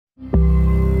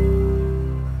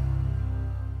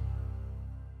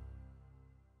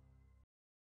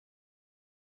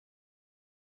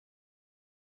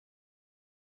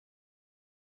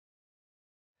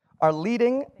are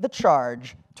leading the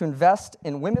charge to invest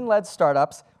in women-led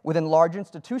startups within large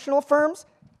institutional firms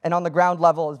and on the ground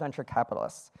level as venture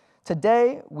capitalists.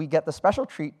 Today, we get the special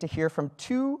treat to hear from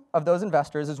two of those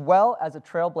investors as well as a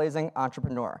trailblazing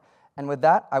entrepreneur. And with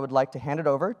that, I would like to hand it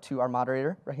over to our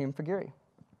moderator, Reham Fagiri.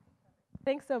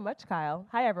 Thanks so much, Kyle.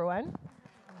 Hi, everyone.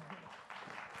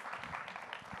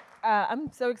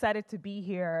 I'm so excited to be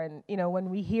here, and when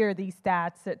we hear these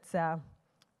stats, it's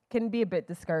can be a bit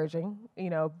discouraging,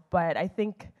 but I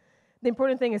think the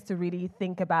important thing is to really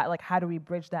think about how do we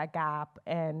bridge that gap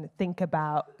and think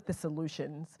about the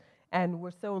solutions. And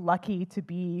we're so lucky to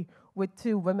be with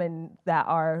two women that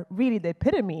are really the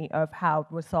epitome of how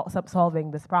we're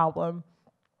solving this problem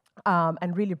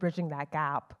and really bridging that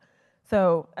gap.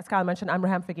 So, as Kyle mentioned, I'm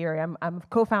Reham Fagiri. I'm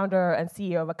co-founder and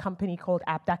CEO of a company called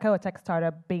AptDeco, a tech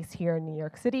startup based here in New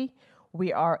York City.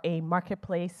 We are a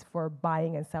marketplace for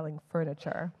buying and selling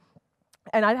furniture.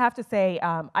 And I'd have to say,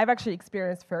 I've actually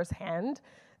experienced firsthand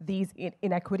these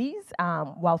inequities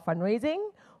while fundraising,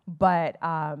 but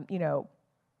I've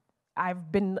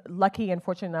been lucky and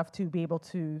fortunate enough to be able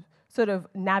to sort of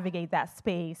navigate that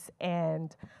space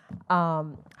and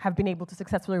have been able to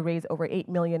successfully raise over $8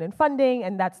 million in funding,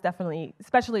 and that's definitely,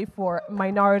 especially for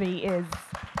minority, and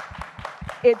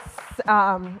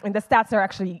the stats are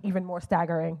actually even more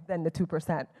staggering than the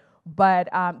 2%. But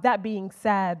that being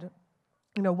said,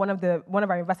 one of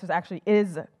our investors actually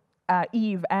is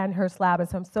Eve and Hearst Lab, and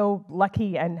so I'm so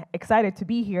lucky and excited to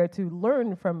be here to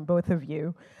learn from both of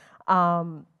you.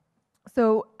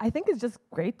 So I think it's just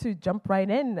great to jump right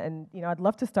in, and I'd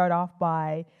love to start off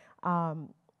by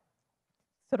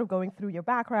sort of going through your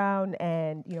background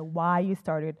and why you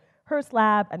started Hearst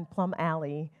Lab and Plum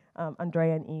Alley.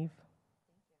 Andrea and Eve.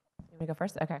 You want me to go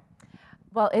first? Okay.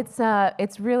 Well,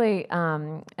 it's really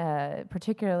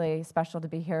particularly special to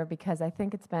be here because I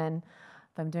think it's been,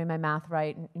 if I'm doing my math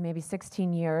right, maybe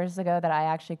 16 years ago that I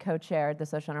actually co-chaired the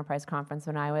Social Enterprise Conference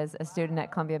when I was a student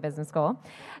at Columbia Business School.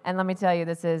 And let me tell you,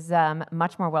 this is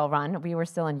much more well-run. We were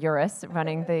still in Uris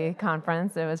running the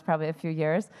conference. It was probably a few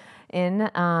years in.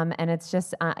 And it's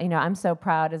just, I'm so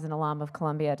proud as an alum of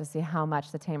Columbia to see how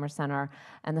much the Tamer Center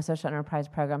and the Social Enterprise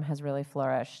Program has really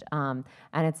flourished. And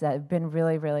it's been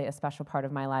really, really a special part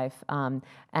of my life.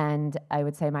 And I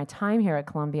would say my time here at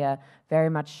Columbia very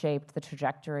much shaped the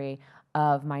trajectory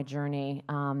of my journey,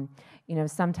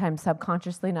 sometimes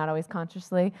subconsciously, not always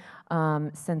consciously,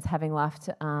 since having left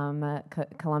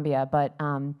Columbia, but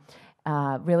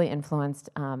really influenced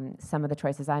some of the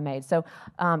choices I made. So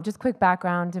just quick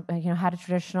background, had a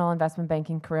traditional investment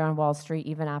banking career on Wall Street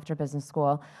even after business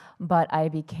school, but I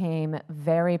became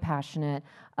very passionate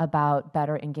about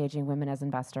better engaging women as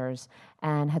investors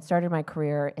and had started my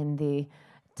career in the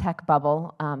tech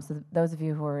bubble. So those of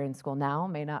you who are in school now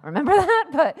may not remember that,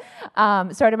 but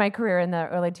started my career in the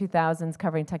early 2000s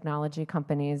covering technology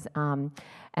companies and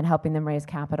helping them raise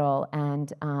capital,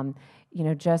 and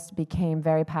just became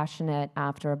very passionate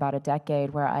after about a decade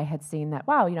where I had seen that,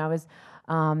 wow, I was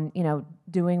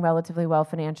doing relatively well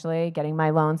financially, getting my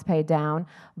loans paid down,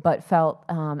 but felt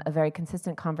a very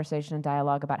consistent conversation and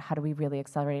dialogue about how do we really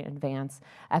accelerate and advance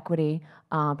equity,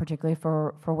 particularly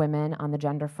for women on the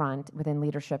gender front within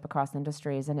leadership across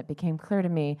industries. And it became clear to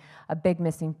me a big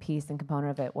missing piece and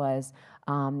component of it was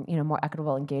more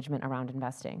equitable engagement around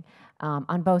investing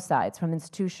on both sides, from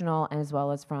institutional as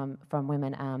well as from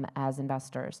women as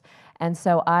investors. And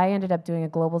so I ended up doing a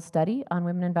global study on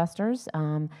women investors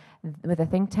with a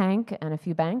think tank and a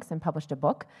few banks, and published a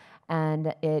book.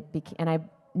 And I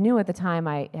knew at the time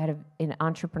I had an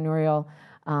entrepreneurial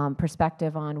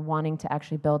perspective on wanting to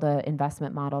actually build an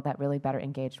investment model that really better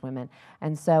engaged women.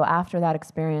 And so after that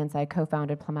experience, I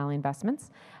co-founded Plum Alley Investments,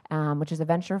 which is a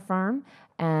venture firm.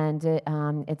 And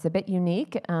it's a bit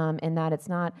unique in that it's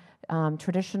not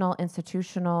traditional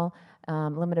institutional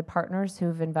limited partners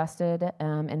who've invested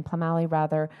in Plum Alley.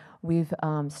 Rather, we've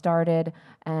started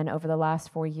and over the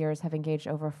last 4 years have engaged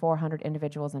over 400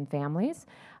 individuals and families.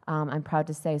 I'm proud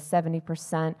to say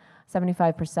 75%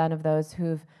 of those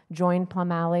who've joined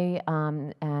Plum Alley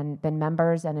and been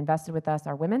members and invested with us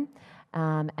are women.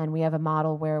 And we have a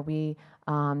model where we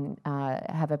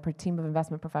have a team of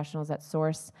investment professionals that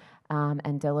source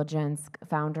and diligence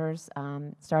founders,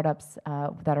 startups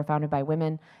that are founded by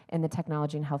women in the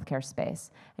technology and healthcare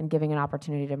space, and giving an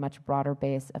opportunity to a much broader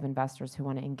base of investors who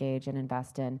want to engage and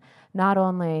invest in not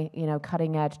only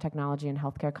cutting edge technology and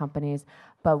healthcare companies,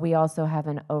 but we also have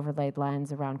an overlaid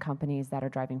lens around companies that are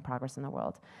driving progress in the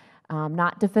world.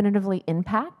 Not definitively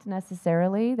impact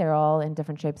necessarily, they're all in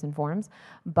different shapes and forms,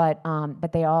 but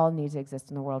they all need to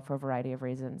exist in the world for a variety of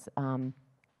reasons.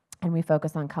 And we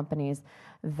focus on companies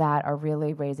that are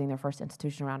really raising their first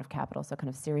institutional round of capital, so kind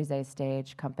of Series A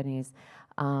stage companies.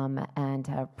 And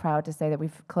proud to say that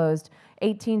we've closed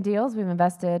 18 deals. We've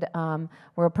invested,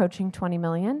 we're approaching 20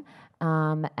 million,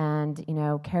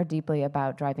 and care deeply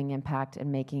about driving impact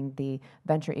and making the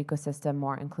venture ecosystem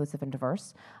more inclusive and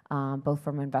diverse, both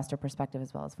from an investor perspective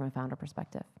as well as from a founder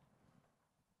perspective.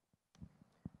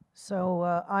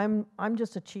 So I'm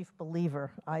just a chief believer.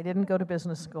 I didn't go to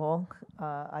business school.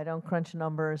 I don't crunch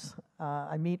numbers.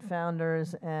 I meet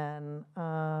founders, and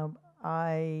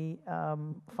I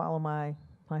follow my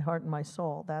heart and my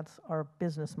soul. That's our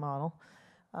business model.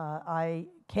 I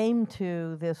came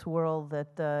to this world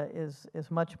that is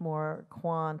much more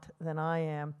quant than I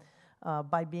am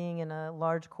by being in a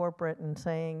large corporate and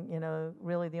saying,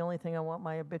 really the only thing I want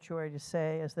my obituary to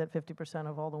say is that 50%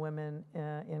 of all the women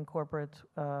in corporate,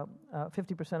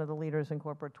 50% of the leaders in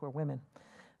corporates were women.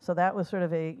 So that was sort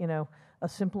of a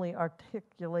simply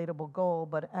articulatable goal,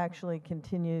 but actually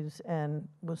continues and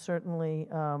was certainly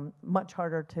much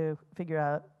harder to figure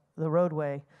out the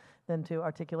roadway than to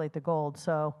articulate the goal.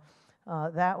 So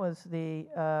that was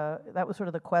sort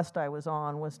of the quest I was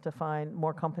on, was to find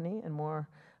more company and more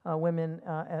women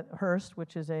at Hearst,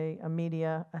 which is a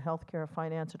media, a healthcare, a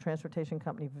finance, a transportation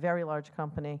company, very large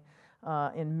company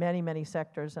in many, many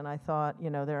sectors. And I thought,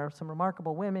 there are some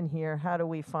remarkable women here. How do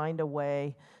we find a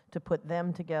way to put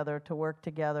them together, to work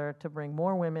together, to bring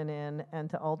more women in, and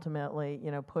to ultimately,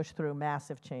 push through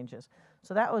massive changes?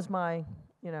 So that was my,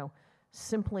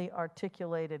 simply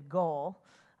articulated goal.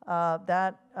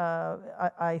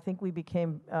 I think we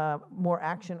became more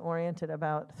action-oriented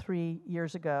about 3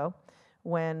 years ago,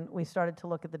 when we started to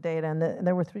look at the data, and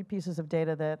there were 3 pieces of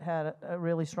data that had a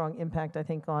really strong impact, I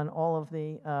think, on all of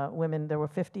the women. There were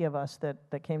 50 of us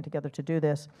that came together to do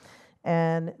this.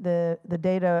 And the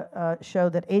data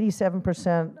showed that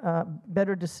 87%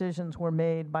 better decisions were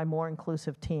made by more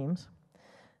inclusive teams,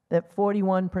 that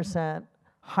 41%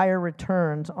 higher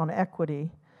returns on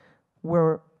equity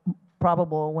were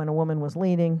probable when a woman was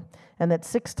leading, and that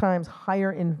 6 times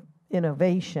higher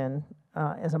innovation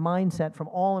as a mindset from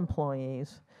all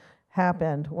employees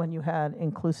happened when you had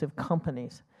inclusive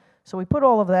companies. So we put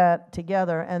all of that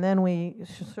together, and then we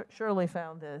surely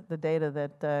found the data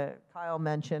that Kyle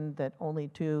mentioned, that only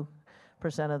 2%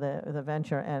 of the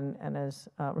venture, and as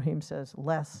Reham says,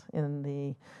 less in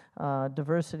the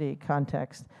diversity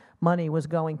context, money was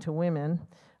going to women.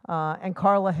 And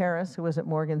Carla Harris, who was at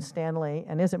Morgan Stanley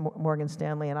and is at Morgan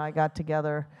Stanley, and I got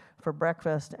together for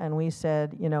breakfast, and we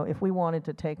said, if we wanted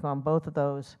to take on both of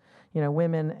those,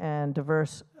 women and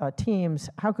diverse teams,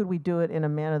 how could we do it in a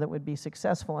manner that would be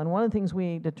successful? And one of the things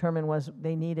we determined was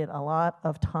they needed a lot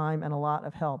of time and a lot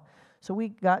of help. So we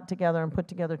got together and put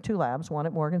together 2 labs, one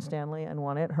at Morgan Stanley and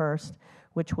one at Hearst,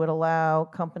 which would allow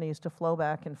companies to flow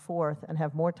back and forth and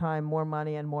have more time, more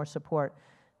money, and more support.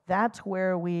 That's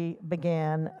where we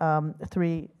began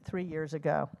 3 years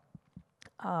ago.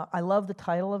 I love the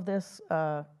title of this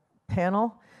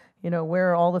panel.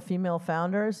 Where are all the female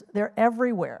founders? They're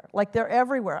everywhere. Like, they're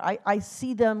everywhere. I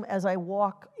see them as I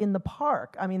walk in the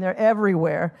park. I mean, they're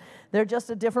everywhere. They're just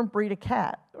a different breed of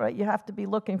cat, right? You have to be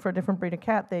looking for a different breed of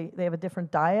cat. They have a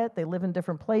different diet. They live in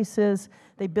different places.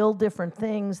 They build different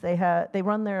things. They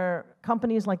run their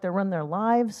companies like they run their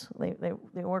lives. They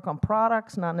work on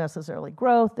products, not necessarily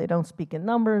growth. They don't speak in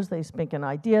numbers. They speak in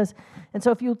ideas. And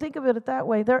so if you think of it that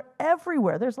way, they're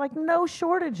everywhere. There's like no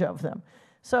shortage of them.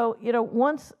 So,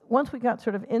 once we got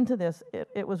sort of into this,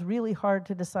 it was really hard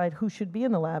to decide who should be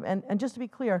in the lab. And just to be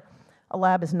clear, a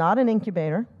lab is not an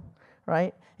incubator,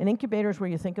 right? An incubator is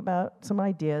where you think about some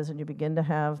ideas and you begin to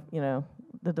have,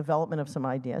 the development of some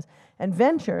ideas. And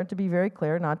venture, to be very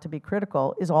clear, not to be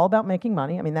critical, is all about making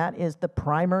money. I mean, that is the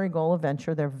primary goal of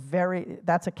venture.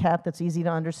 That's a cat that's easy to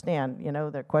understand.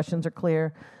 Their questions are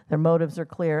clear, their motives are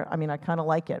clear. I mean, I kind of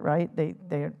like it, right?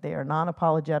 They are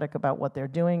non-apologetic about what they're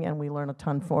doing, and we learn a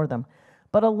ton for them.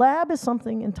 But a lab is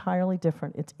something entirely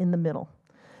different. It's in the middle.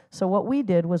 So what we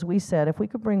did was we said, if we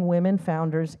could bring women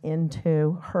founders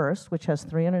into Hearst, which has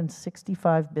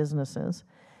 365 businesses,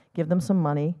 give them some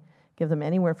money, give them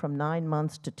anywhere from 9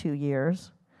 months to 2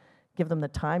 years, give them the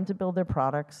time to build their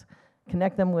products,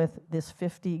 connect them with this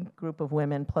 50 group of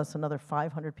women plus another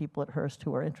 500 people at Hearst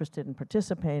who are interested in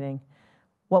participating,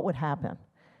 what would happen?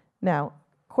 Now,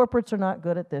 corporates are not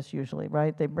good at this usually,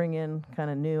 right? They bring in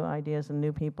kind of new ideas and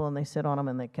new people, and they sit on them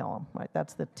and they kill them, right?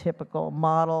 That's the typical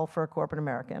model for corporate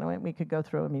America. And we could go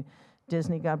through,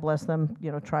 Disney, God bless them,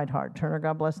 tried hard. Turner,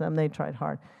 God bless them, they tried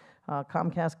hard.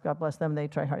 Comcast, God bless them, they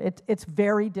try hard. It's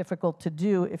very difficult to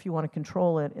do if you want to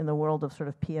control it in the world of sort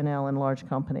of P&L and large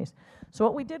companies. So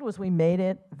what we did was we made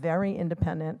it very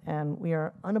independent, and we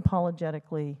are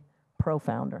unapologetically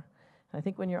pro-founder. I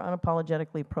think when you're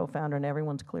unapologetically pro-founder and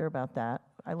everyone's clear about that,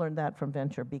 I learned that from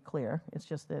venture, be clear. It's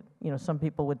just that, some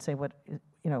people would say, but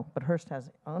Hearst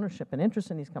has ownership and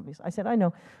interest in these companies. I said, I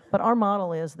know, but our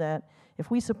model is that if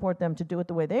we support them to do it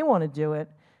the way they want to do it,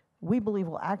 we believe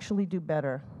we'll actually do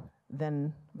better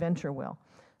than venture will.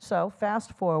 So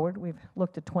fast forward, we've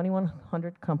looked at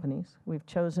 2,100 companies. We've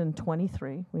chosen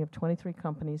 23. We have 23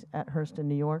 companies at Hearst in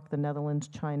New York, the Netherlands,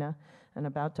 China, and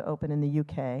about to open in the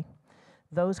UK.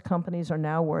 Those companies are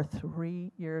now worth,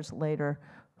 3 years later,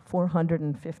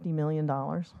 $450 million.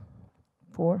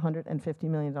 $450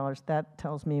 million. That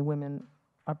tells me women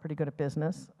are pretty good at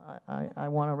business. I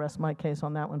want to rest my case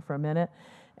on that one for a minute.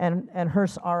 And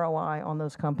Hearst's ROI on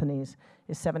those companies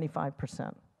is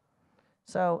 75%.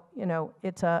 So,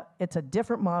 it's a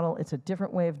different model, it's a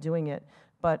different way of doing it,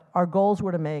 but our goals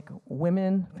were to make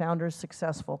women founders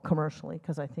successful commercially,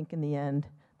 because I think in the end,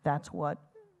 that's what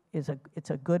it's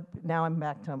a good, now I'm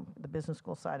back to the business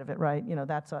school side of it, right?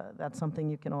 That's something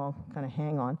you can all kind of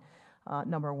hang on,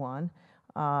 number one.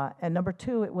 And number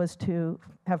two, it was to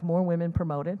have more women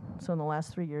promoted. So in the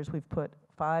last 3 years, we've put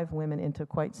 5 women into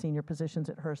quite senior positions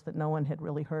at Hearst that no one had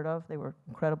really heard of. They were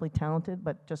incredibly talented,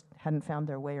 but just hadn't found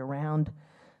their way around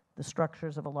the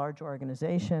structures of a large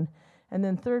organization. And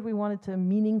then third, we wanted to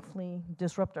meaningfully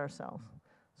disrupt ourselves.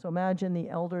 So imagine the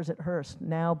elders at Hearst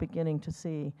now beginning to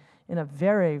see in a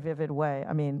very vivid way.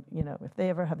 I mean, if they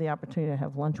ever have the opportunity to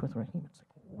have lunch with Reham, it's like,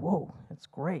 whoa, it's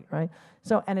great, right?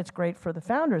 So, and it's great for the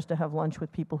founders to have lunch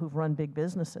with people who've run big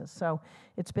businesses. So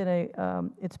it's been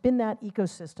that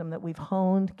ecosystem that we've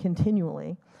honed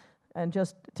continually. And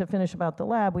just to finish about the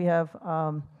lab, we have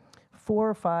 4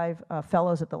 or 5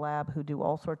 fellows at the lab who do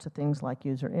all sorts of things like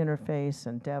user interface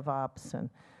and DevOps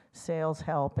and sales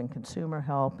help and consumer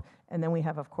help. And then we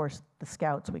have, of course, the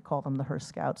scouts. We call them the Hearst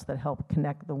Scouts, that help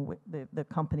connect the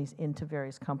companies into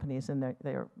various companies. And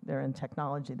they're in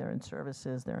technology, they're in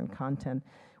services, they're in content.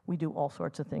 We do all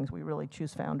sorts of things. We really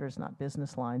choose founders, not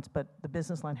business lines. But the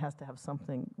business line has to have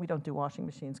something. We don't do washing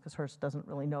machines because Hearst doesn't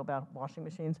really know about washing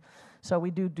machines. So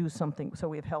we do something. So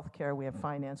we have healthcare, we have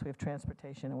finance, we have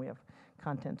transportation, and we have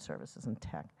content services and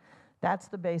tech. That's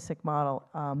the basic model.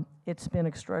 It's been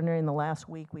extraordinary. In the last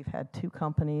week, we've had 2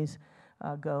 companies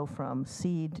go from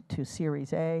seed to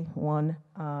Series A. One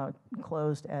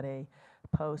closed at a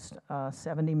post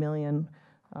 70 million.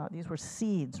 These were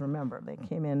seeds, remember. They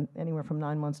came in anywhere from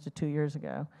 9 months to 2 years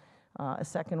ago. A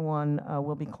second one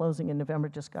will be closing in November.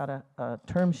 Just got a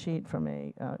term sheet from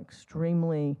a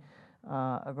extremely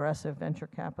aggressive venture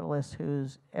capitalist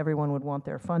who's everyone would want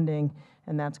their funding,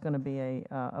 and that's going to be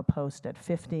a post at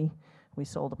 50. We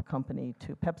sold a company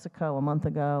to PepsiCo a month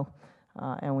ago,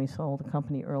 and we sold a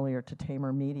company earlier to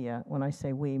Tamer Media. When I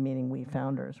say we, meaning we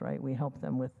founders, right? We help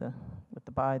them with the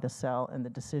buy, the sell, and the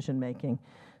decision making.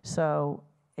 So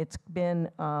it's been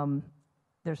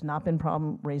there's not been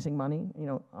problem raising money.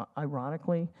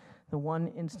 Ironically, the one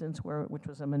instance which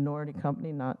was a minority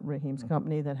company, not Rehem's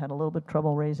company, that had a little bit of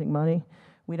trouble raising money.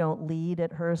 We don't lead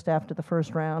at Hearst after the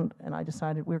first round, and I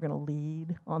decided we were going to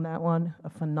lead on that one. A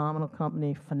phenomenal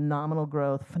company, phenomenal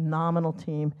growth, phenomenal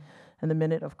team. And the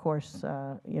minute, of course,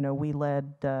 we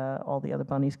led, all the other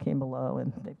bunnies came below,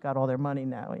 and they've got all their money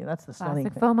now. That's the stunning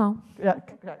thing. Classic FOMO.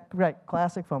 Yeah, right,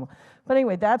 classic FOMO. But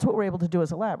anyway, that's what we're able to do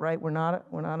as a lab, right? We're not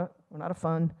a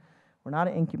fund, we're not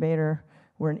an incubator.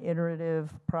 We're an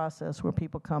iterative process where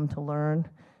people come to learn,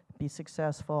 be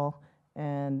successful,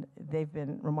 and they've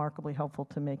been remarkably helpful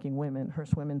to making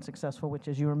Hearst women successful, which,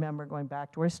 as you remember, going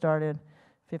back to where I started,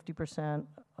 50%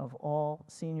 of all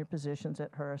senior positions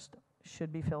at Hearst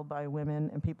should be filled by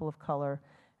women and people of color,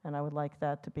 and I would like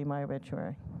that to be my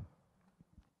obituary.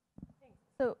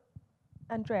 So,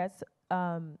 Andreas,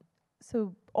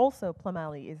 so also Plum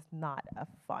Alley is not a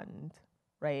fund,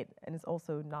 right? And it's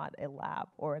also not a lab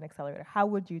or an accelerator. How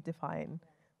would you define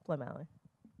Plum Alley?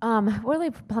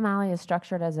 Really, Plum Alley is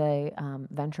structured as a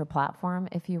venture platform,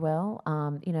 if you will.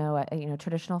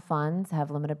 Traditional funds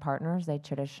have limited partners. They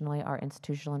traditionally are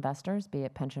institutional investors, be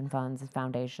it pension funds,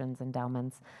 foundations,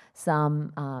 endowments,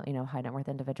 some, high net worth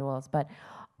individuals. But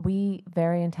we,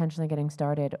 very intentionally getting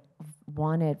started,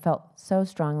 felt so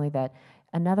strongly that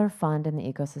another fund in the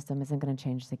ecosystem isn't going to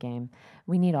change the game.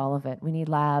 We need all of it. We need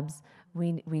labs.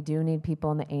 We do need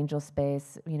people in the angel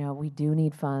space. We do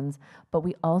need funds. But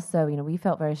we also, we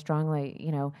felt very strongly,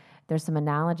 there's some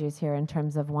analogies here in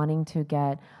terms of wanting to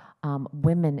get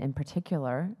women in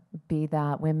particular, be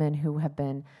that women who have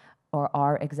been or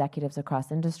are executives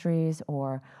across industries,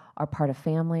 or are part of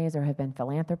families, or have been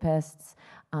philanthropists.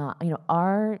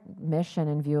 Our mission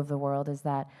and view of the world is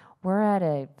that we're at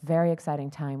a very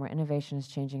exciting time where innovation is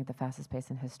changing at the fastest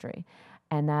pace in history.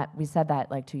 And that we said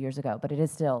that like 2 years ago, but it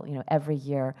is still, every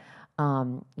year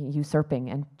usurping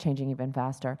and changing even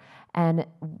faster. And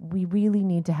we really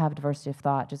need to have diversity of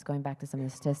thought, just going back to some of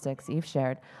the statistics Eve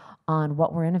shared, on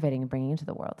what we're innovating and bringing into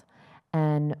the world.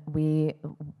 And we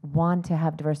want to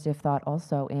have diversity of thought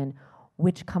also in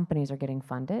which companies are getting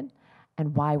funded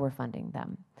and why we're funding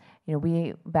them.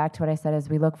 Back to what I said, is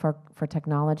we look for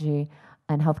technology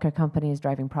and healthcare companies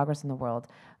driving progress in the world.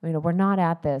 We're not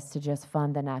at this to just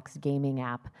fund the next gaming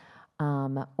app,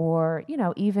 or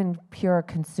even pure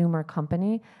consumer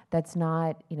company that's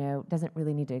not, doesn't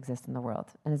really need to exist in the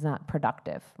world and is not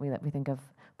productive. We think of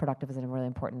productive as a really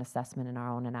important assessment in our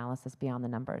own analysis beyond the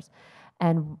numbers.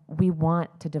 And we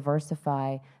want to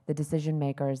diversify the decision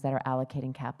makers that are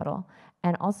allocating capital.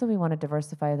 And also we want to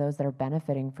diversify those that are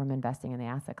benefiting from investing in the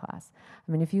asset class.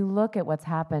 If you look at what's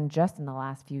happened just in the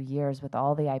last few years with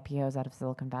all the IPOs out of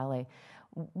Silicon Valley,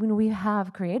 when we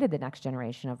have created the next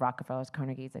generation of Rockefellers,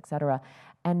 Carnegies, et cetera,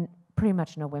 and pretty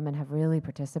much no women have really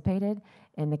participated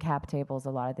in the cap tables, a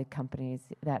lot of the companies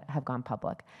that have gone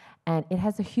public. And it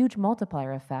has a huge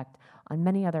multiplier effect on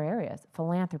many other areas: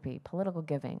 philanthropy, political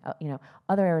giving,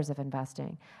 other areas of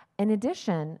investing. In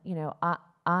addition,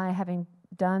 I having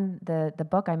done the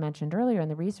book I mentioned earlier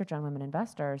and the research on women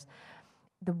investors,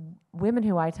 the women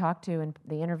who I talked to in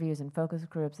the interviews and focus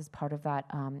groups as part of that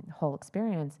whole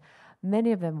experience,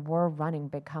 many of them were running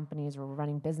big companies or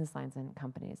running business lines in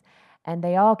companies. And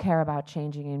they all care about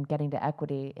changing and getting to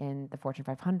equity in the Fortune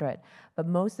 500. But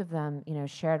most of them,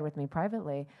 shared with me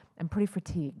privately, I'm pretty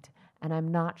fatigued and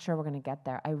I'm not sure we're going to get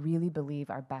there. I really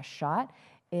believe our best shot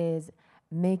is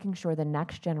making sure the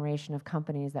next generation of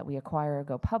companies that we acquire or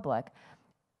go public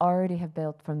already have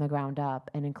built from the ground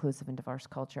up an inclusive and diverse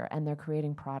culture, and they're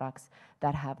creating products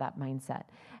that have that mindset.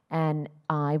 And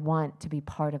I want to be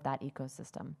part of that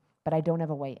ecosystem, but I don't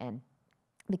have a way in.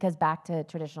 Because back to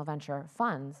traditional venture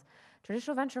funds,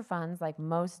 like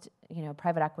most,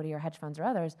 private equity or hedge funds or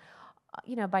others,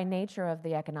 by nature of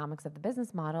the economics of the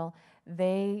business model,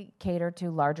 they cater to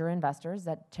larger investors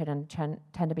that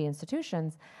tend to be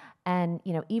institutions. And,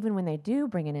 even when they do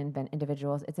bring in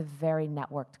individuals, it's a very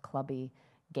networked, clubby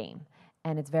game.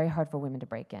 And it's very hard for women to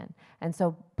break in. And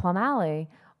so Plum Alley,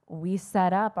 we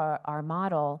set up our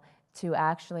model to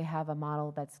actually have a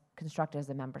model that's constructed as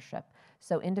a membership.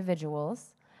 So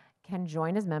individuals can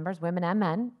join as members, women and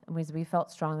men. We felt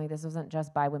strongly this wasn't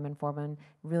just by women for women,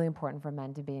 really important for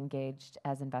men to be engaged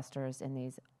as investors in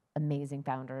these amazing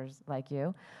founders like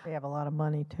you. They have a lot of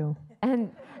money too.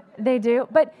 And they do.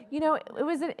 But,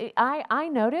 I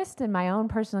noticed in my own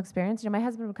personal experience, my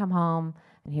husband would come home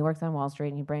and he works on Wall Street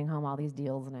and he'd bring home all these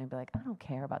deals and I'd be like, I don't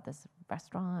care about this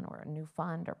restaurant or a new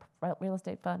fund or real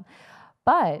estate fund.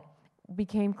 But it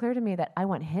became clear to me that I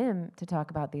want him to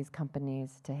talk about these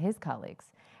companies to his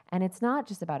colleagues. And it's not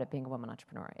just about it being a woman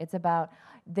entrepreneur. It's about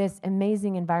this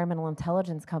amazing environmental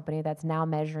intelligence company that's now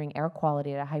measuring air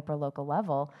quality at a hyper-local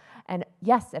level. And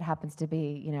yes, it happens to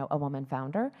be, a woman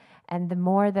founder. And the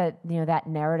more that, that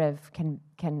narrative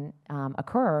can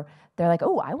occur, they're like,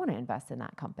 oh, I want to invest in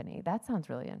that company. That sounds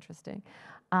really interesting.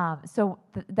 So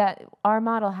that our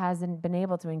model hasn't been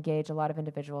able to engage a lot of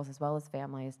individuals as well as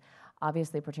families,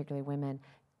 obviously particularly women.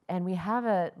 And we have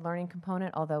a learning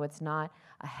component, although it's not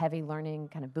a heavy learning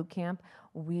kind of boot camp.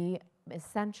 We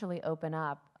essentially open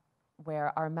up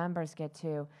where our members get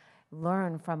to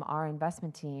learn from our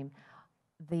investment team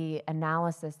the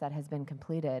analysis that has been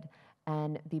completed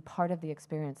and be part of the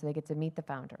experience. So they get to meet the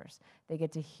founders. They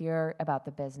get to hear about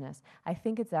the business. I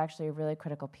think it's actually a really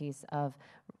critical piece of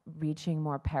reaching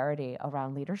more parity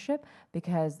around leadership,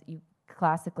 because you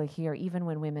classically here, even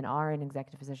when women are in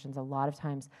executive positions, a lot of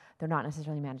times they're not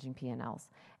necessarily managing P&Ls.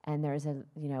 And there's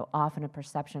often a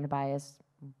perception of bias,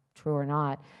 true or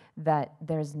not, that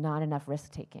there's not enough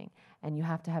risk-taking. And you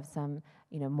have to have some,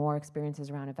 more experiences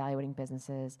around evaluating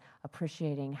businesses,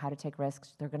 appreciating how to take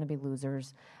risks. They're going to be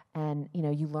losers. And,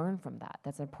 you learn from that.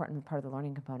 That's an important part of the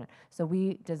learning component. So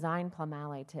we designed Plum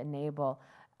Alley to enable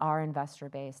our investor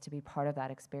base to be part of that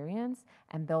experience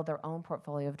and build their own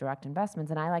portfolio of direct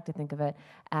investments. And I like to think of it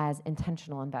as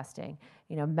intentional investing.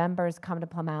 Members come to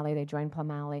Plum Alley, they join Plum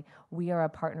Alley. We are a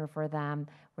partner for them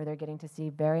where they're getting to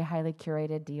see very highly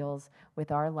curated deals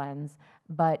with our lens,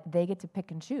 but they get to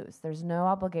pick and choose. There's no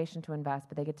obligation to invest,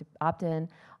 but they get to opt in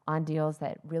on deals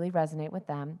that really resonate with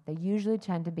them. They usually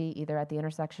tend to be either at the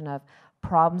intersection of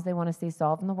problems they want to see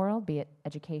solved in the world, be it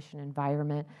education,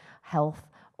 environment, health,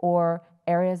 or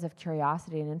areas of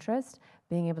curiosity and interest,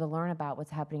 being able to learn about what's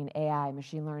happening in AI,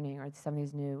 machine learning, or some of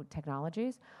these new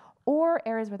technologies, or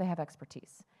areas where they have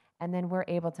expertise. And then we're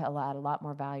able to add a lot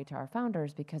more value to our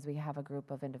founders because we have a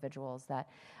group of individuals that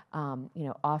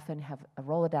often have a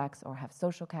Rolodex or have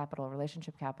social capital,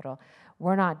 relationship capital.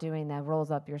 We're not doing that rolls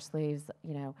up your sleeves,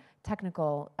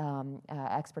 technical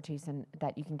expertise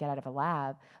that you can get out of a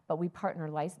lab, but we partner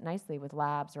nicely with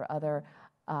labs or other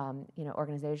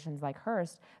organizations like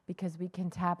Hearst because we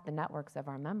can tap the networks of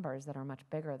our members that are much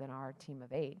bigger than our team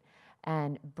of 8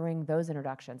 and bring those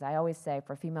introductions. I always say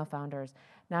for female founders,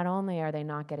 not only are they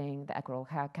not getting the equitable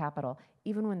capital,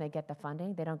 even when they get the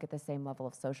funding, they don't get the same level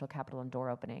of social capital and door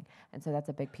opening. And so that's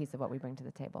a big piece of what we bring to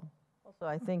the table. Also,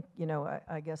 I think,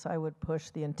 I guess I would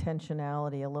push the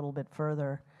intentionality a little bit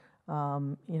further.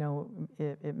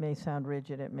 It may sound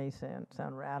rigid, it may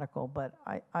sound radical, but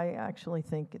I actually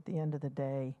think at the end of the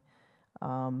day,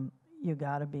 you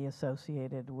got to be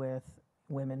associated with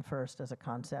women first as a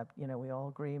concept. We all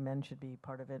agree men should be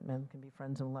part of it, men can be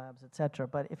friends in labs, et cetera.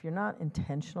 But if you're not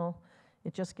intentional,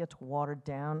 it just gets watered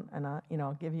down. And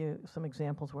I'll give you some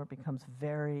examples where it becomes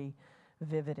very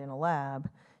vivid in a lab.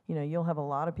 You'll have a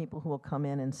lot of people who will come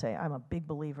in and say, I'm a big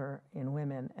believer in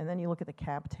women. And then you look at the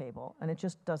cap table, and it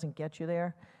just doesn't get you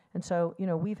there. And so,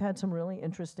 we've had some really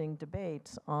interesting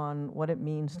debates on what it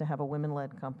means to have a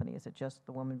women-led company. Is it just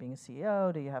the woman being a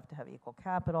CEO? Do you have to have equal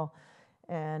capital?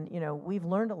 And, we've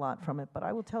learned a lot from it. But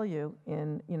I will tell you,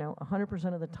 in,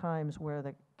 100% of the times where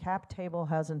the cap table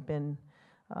hasn't been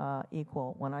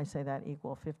equal, when I say that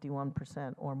equal,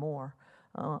 51% or more,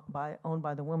 owned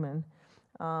by the women,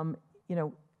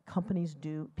 companies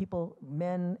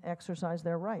men exercise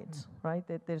their rights, right?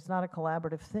 There's not a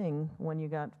collaborative thing when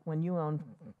you own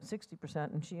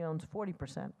 60% and she owns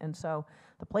 40%. And so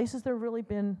the places there have really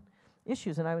been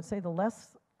issues, and I would say the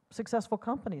less successful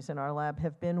companies in our lab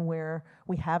have been where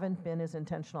we haven't been as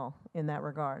intentional in that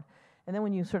regard. And then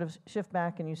when you sort of shift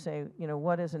back and you say,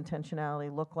 what does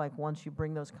intentionality look like once you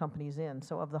bring those companies in?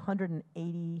 So of the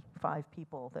 185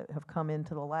 people that have come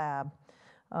into the lab,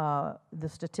 the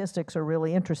statistics are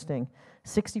really interesting.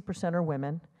 60% are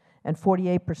women, and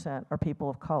 48% are people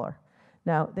of color.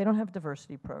 Now, they don't have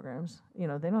diversity programs. They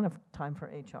don't have time for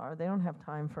HR. They don't have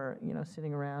time for,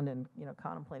 sitting around and,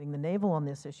 contemplating the navel on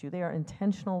this issue. They are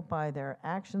intentional by their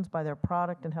actions, by their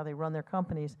product, and how they run their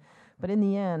companies. But in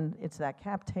the end, it's that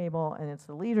cap table and it's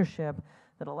the leadership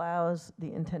that allows the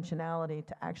intentionality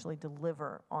to actually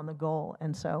deliver on the goal.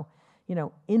 And so,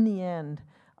 in the end,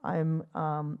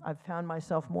 I've found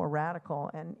myself more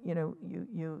radical, and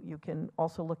you can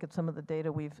also look at some of the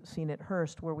data we've seen at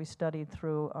Hearst, where we studied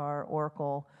through our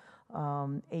Oracle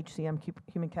HCM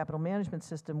human capital management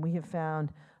system. We have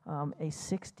found a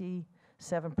 67%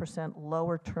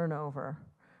 lower turnover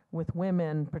with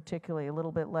women, particularly a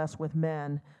little bit less with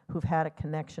men who've had a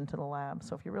connection to the lab.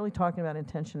 So if you're really talking about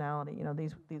intentionality,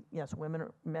 yes,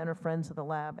 men are friends of the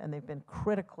lab, and they've been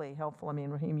critically helpful. I mean,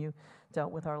 Reham, you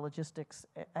dealt with our logistics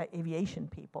aviation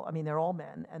people. I mean, they're all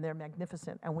men, and they're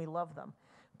magnificent, and we love them.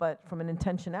 But from an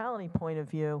intentionality point of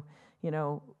view,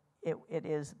 it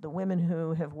is the women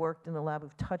who have worked in the lab,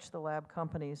 who've touched the lab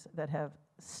companies, that have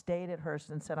stayed at Hearst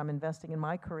and said, I'm investing in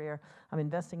my career, I'm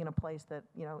investing in a place that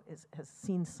has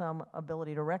seen some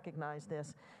ability to recognize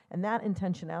this. And that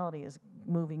intentionality is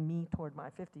moving me toward my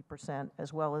 50%,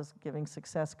 as well as giving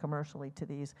success commercially to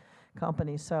these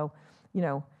companies. So,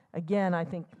 again, I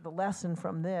think the lesson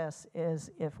from this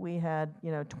is if we had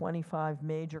 25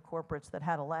 major corporates that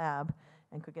had a lab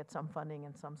and could get some funding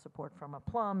and some support from a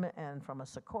Plum and from a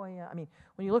Sequoia. I mean,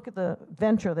 when you look at the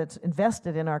venture that's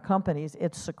invested in our companies,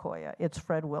 it's Sequoia, it's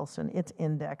Fred Wilson, it's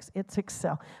Index, it's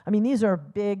Excel. I mean, these are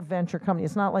big venture companies.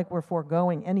 It's not like we're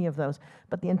foregoing any of those,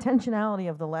 but the intentionality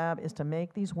of the lab is to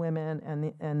make these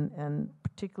women and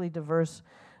particularly diverse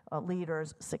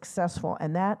leaders successful,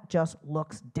 and that just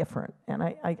looks different. And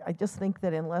I just think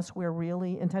that unless we're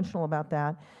really intentional about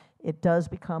that, it does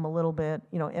become a little bit,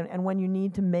 and when you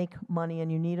need to make money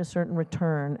and you need a certain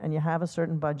return and you have a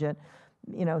certain budget,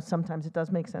 sometimes it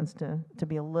does make sense to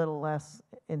be a little less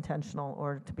intentional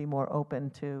or to be more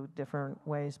open to different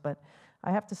ways. But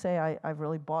I have to say I've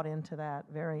really bought into that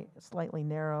very slightly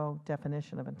narrow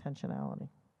definition of intentionality.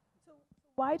 So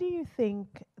why do you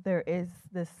think there is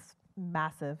this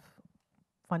massive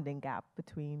funding gap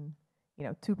between,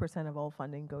 2% of all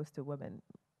funding goes to women?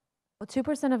 Well,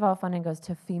 2% of all funding goes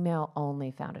to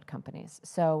female-only founded companies.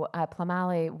 So at Plum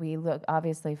Alley, we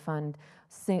obviously fund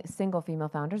single female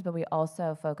founders, but we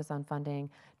also focus on funding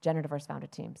gender-diverse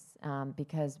founded teams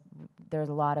because there's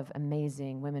a lot of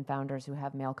amazing women founders who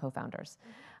have male co-founders.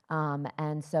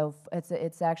 And so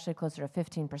it's actually closer to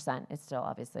 15%. It's still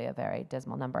obviously a very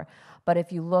dismal number. But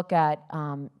if you look at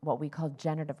what we call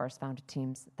gender diverse founded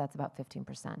teams, that's about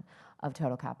 15% of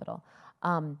total capital.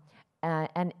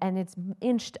 And it's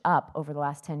inched up over the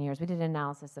last 10 years. We did an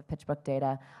analysis of Pitchboard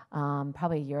data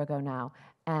probably a year ago now.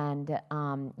 And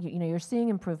you're seeing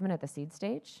improvement at the seed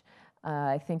stage.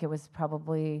 I think it was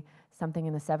probably something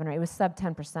in the it was sub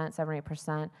 10%, 7 or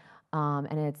 8%.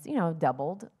 And it's,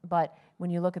 doubled. But when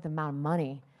you look at the amount of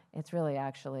money, it's really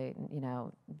actually,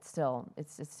 it's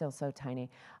still so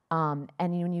tiny. And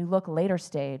when you look later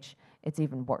stage, it's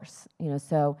even worse.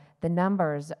 So the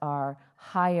numbers are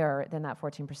higher than that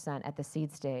 14% at the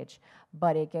seed stage,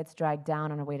 but it gets dragged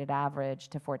down on a weighted average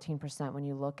to 14% when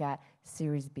you look at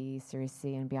Series B, Series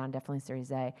C, and beyond, definitely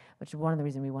Series A, which is one of the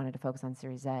reasons we wanted to focus on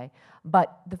Series A.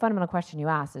 But the fundamental question you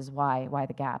asked is why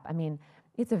the gap? I mean,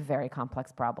 it's a very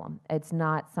complex problem. It's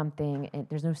not something,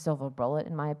 there's no silver bullet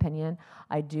in my opinion.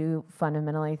 I do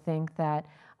fundamentally think that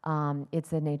it's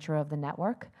the nature of the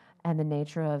network and the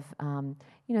nature of,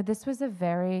 this was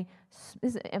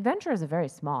venture is a very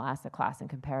small asset class in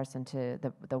comparison to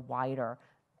the wider,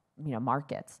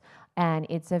 markets. And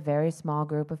it's a very small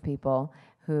group of people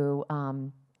who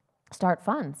start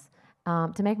funds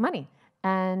to make money.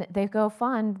 And they go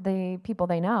fund the people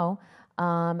they know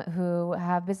who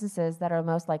have businesses that are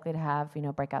most likely to have,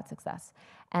 breakout success.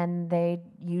 And they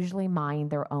usually mine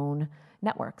their own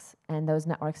networks. And those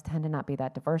networks tend to not be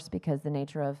that diverse because the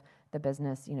nature of the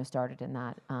business, started in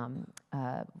that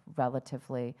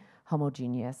relatively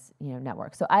homogeneous,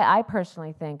 network. So I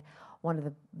personally think one of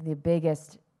the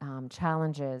biggest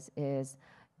challenges is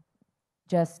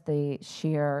just the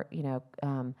sheer,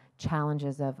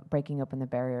 challenges of breaking open the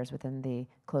barriers within the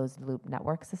closed loop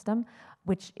network system,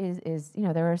 which is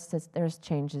there's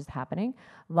changes happening.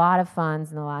 A lot of funds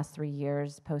in the last 3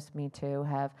 years post Me Too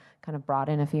have kind of brought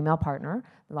in a female partner.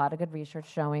 A lot of good research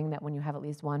showing that when you have at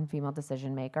least one female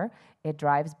decision maker, it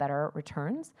drives better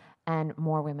returns and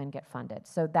more women get funded.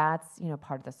 So that's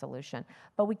part of the solution.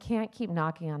 But we can't keep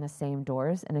knocking on the same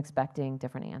doors and expecting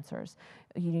different answers.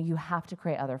 You have to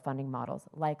create other funding models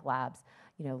like labs,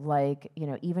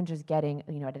 even just getting,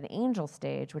 at an angel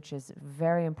stage, which is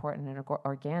very important and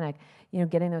organic,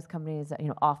 getting those companies,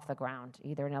 off the ground,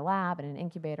 either in a lab, in an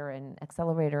incubator, an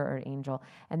accelerator, or angel.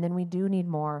 And then we do need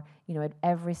more, at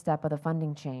every step of the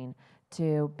funding chain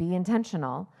to be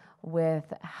intentional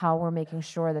with how we're making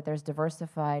sure that there's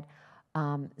diversified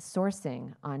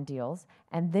sourcing on deals.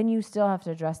 And then you still have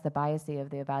to address the bias of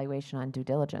the evaluation on due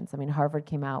diligence. I mean, Harvard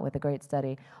came out with a great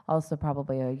study, also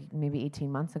probably maybe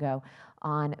 18 months ago,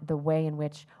 on the way in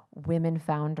which women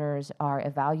founders are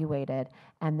evaluated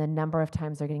and the number of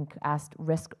times they're getting asked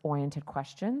risk-oriented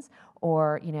questions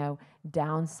or,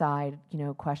 downside,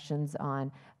 questions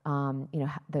on,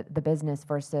 the business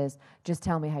versus just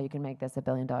tell me how you can make this $1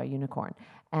 billion unicorn.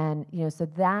 And, so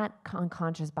that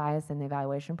unconscious bias in the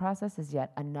evaluation process is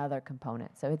yet another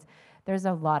component. So there's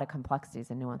a lot of complexities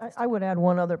and nuances. I would add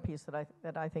one other piece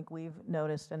that I think we've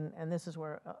noticed, and this is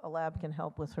where a lab can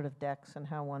help with sort of decks and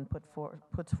how one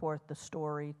puts forth the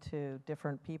story to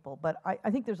different people. But I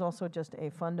think there's also just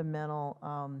a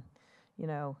fundamental,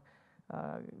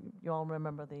 you all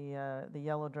remember the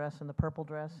yellow dress and the purple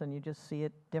dress, and you just see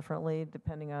it differently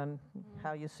depending on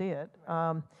how you see it.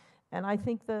 And I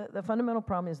think the fundamental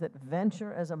problem is that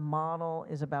venture as a model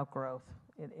is about growth.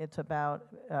 It's about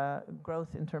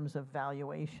growth in terms of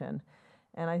valuation.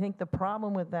 And I think the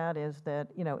problem with that is that,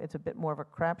 it's a bit more of a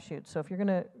crapshoot. So if you're going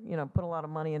to, put a lot of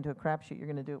money into a crapshoot, you're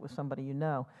going to do it with somebody you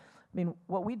know. I mean,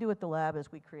 what we do at the lab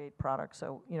is we create products.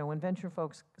 So, when venture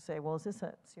folks say, well, is this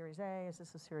a Series A? Is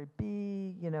this a Series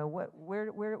B?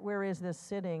 Where is this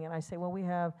sitting? And I say, well, we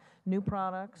have new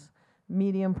products,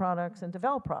 medium products, and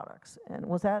developed products. And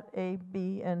was that A,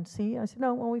 B, and C? I said,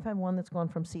 no, well, we've had one that's gone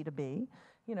from C to B.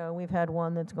 We've had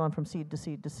one that's gone from seed to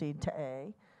seed to seed to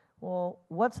A. Well,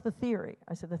 what's the theory?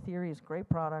 I said, the theory is great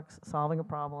products solving a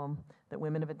problem that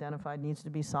women have identified needs to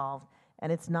be solved. And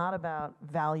it's not about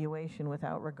valuation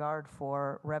without regard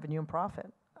for revenue and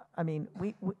profit. I mean,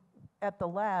 we at the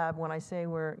lab, when I say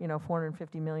we're,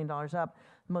 $450 million up,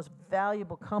 the most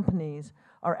valuable companies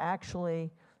are actually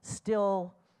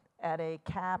still at a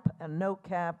cap, a note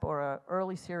cap, or an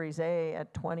early Series A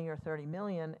at 20 or 30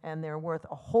 million, and they're worth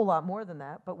a whole lot more than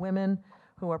that. But women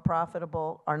who are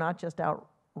profitable are not just out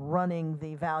running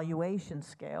the valuation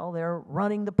scale, they're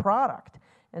running the product.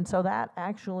 And so that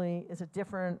actually is a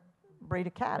different breed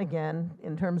of cat again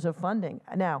in terms of funding.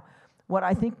 Now, what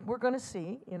I think we're going to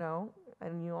see,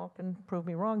 and you all can prove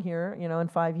me wrong here, in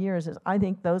 5 years, is I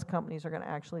think those companies are going to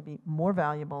actually be more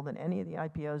valuable than any of the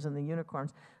IPOs and the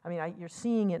unicorns. I mean, you're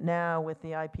seeing it now with the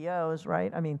IPOs,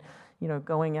 right? I mean,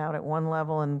 going out at one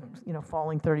level and,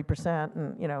 falling 30%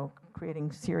 and,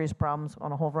 creating serious problems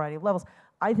on a whole variety of levels.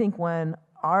 I think when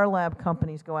our lab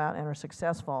companies go out and are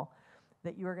successful,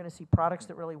 that you're going to see products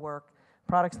that really work,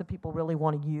 products that people really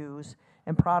want to use,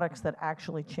 and products that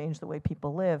actually change the way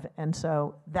people live. And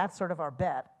so that's sort of our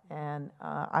bet. And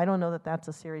I don't know that that's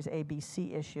a Series A, B,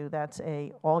 C issue. That's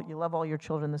you love all your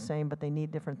children the same, but they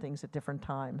need different things at different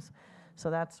times.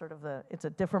 So that's sort of it's a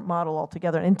different model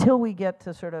altogether. Until we get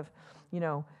to sort of,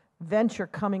 venture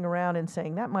coming around and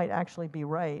saying that might actually be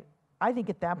right, I think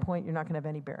at that point you're not going to have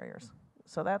any barriers.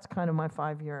 So that's kind of my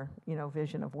 5-year,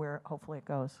 vision of where hopefully it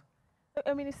goes.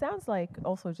 I mean, it sounds like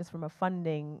also just from a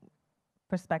funding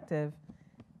perspective,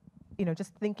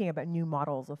 just thinking about new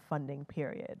models of funding,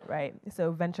 period, right?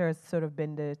 So venture has sort of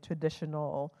been the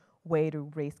traditional way to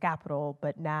raise capital,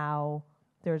 but now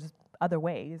there's other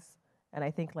ways. And I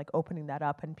think like opening that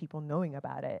up and people knowing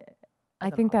about it. I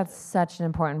think that's such an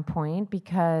important point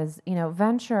because,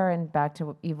 venture, and back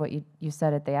to Eve, what you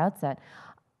said at the outset,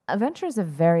 a venture is a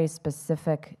very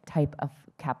specific type of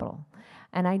capital.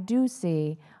 And I do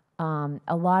see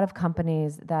a lot of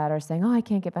companies that are saying, oh, I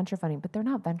can't get venture funding, but they're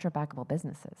not venture backable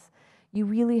businesses. You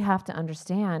really have to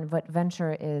understand what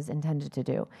venture is intended to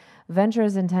do. Venture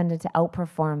is intended to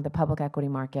outperform the public equity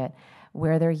market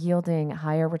where they're yielding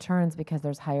higher returns because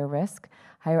there's higher risk,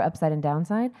 higher upside and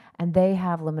downside, and they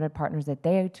have limited partners that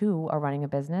they too are running a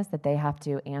business that they have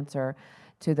to answer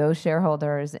to those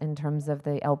shareholders in terms of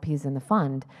the LPs in the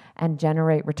fund and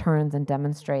generate returns and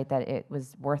demonstrate that it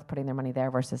was worth putting their money there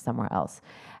versus somewhere else.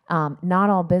 Not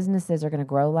all businesses are going to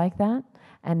grow like that,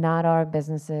 and not all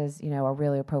businesses, are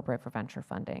really appropriate for venture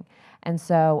funding. And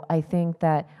so I think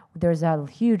that there's a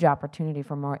huge opportunity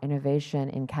for more innovation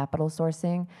in capital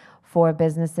sourcing for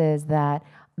businesses that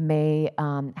may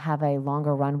have a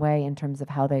longer runway in terms of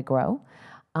how they grow,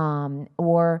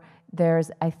 or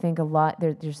there's, I think,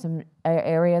 there's some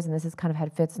areas, and this has kind of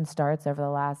had fits and starts over the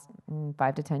last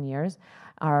 5 to 10 years,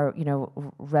 are,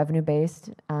 revenue-based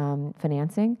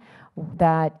financing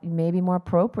that may be more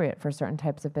appropriate for certain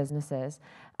types of businesses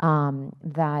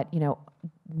that,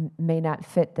 may not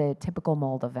fit the typical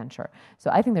mold of venture.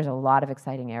 So I think there's a lot of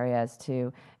exciting areas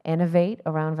to innovate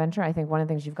around venture. I think one of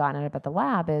the things you've gotten at the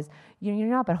lab is you're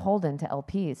not beholden to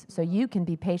LPs, so you can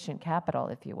be patient capital,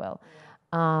 if you will.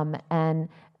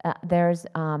 There's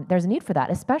a need for that,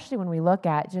 especially when we look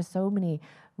at just so many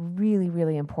really,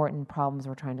 really important problems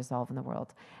we're trying to solve in the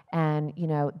world. And,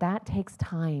 that takes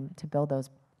time to build those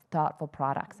thoughtful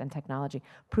products and technology,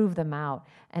 prove them out,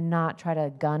 and not try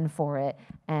to gun for it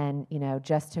and,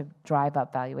 just to drive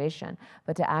up valuation,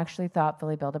 but to actually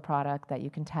thoughtfully build a product that you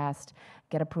can test,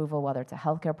 get approval, whether it's a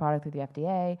healthcare product through the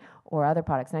FDA or other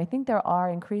products. And I think there are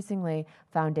increasingly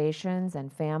foundations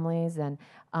and families and,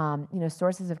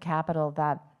 sources of capital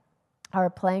that are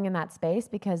playing in that space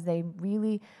because they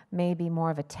really may be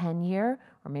more of a 10-year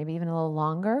or maybe even a little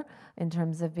longer in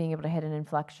terms of being able to hit an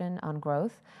inflection on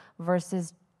growth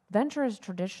versus venture is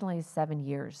traditionally 7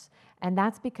 years. And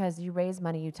that's because you raise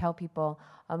money, you tell people,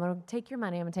 I'm going to take your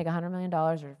money, I'm going to take $100 million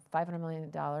or $500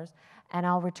 million, and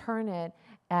I'll return it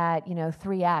at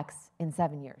 3x in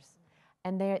 7 years.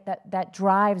 And that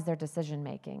drives their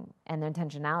decision-making and their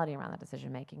intentionality around that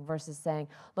decision-making versus saying,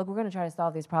 look, we're going to try to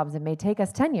solve these problems. It may take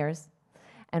us 10 years,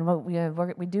 and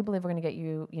we do believe we're going to get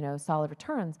you, solid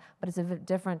returns, but it's a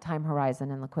different time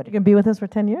horizon and liquidity. You can be with us for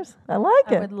 10 years? I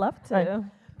like it. I would love to. Right.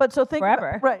 But so think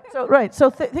forever. So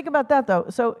think about that though.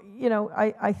 So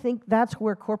I think that's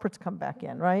where corporates come back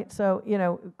in, right? So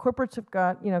corporates have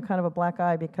got kind of a black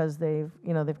eye because they've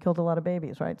killed a lot of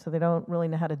babies, right? So they don't really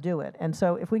know how to do it. And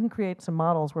so if we can create some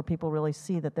models where people really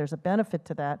see that there's a benefit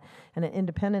to that and an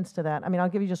independence to that. I mean, I'll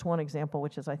give you just one example,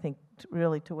 which is I think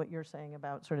really to what you're saying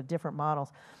about sort of different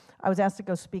models. I was asked to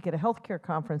go speak at a healthcare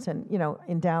conference and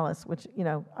in Dallas, which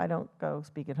I don't go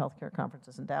speak at healthcare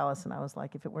conferences in Dallas, and I was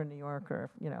like, if it were in New York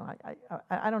or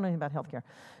I don't know anything about healthcare.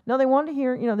 No, they wanted to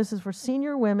hear this is for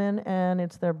senior women, and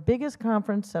it's their biggest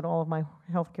conference, said all of my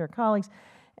healthcare colleagues,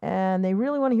 and they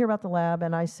really want to hear about the lab.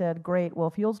 And I said, great.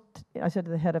 Well, I said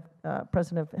to the head of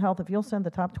president of health, if you'll send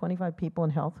the top 25 people in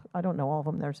health, I don't know all of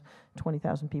them. There's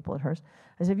 20,000 people at Hearst.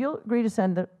 I said, if you'll agree to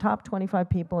send the top 25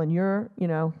 people in your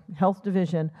health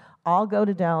division, I'll go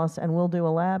to Dallas and we'll do a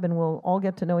lab and we'll all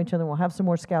get to know each other. We'll have some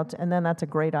more scouts, and then that's a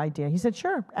great idea. He said,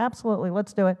 sure, absolutely,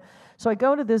 let's do it. So I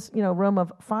go to this room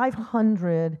of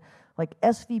 500 like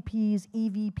SVPs,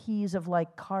 EVPs of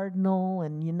like Cardinal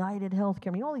and United Healthcare.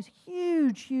 I mean, all these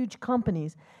huge, huge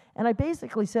companies. And I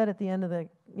basically said at the end of the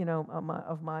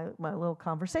of my little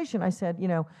conversation, I said,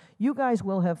 you guys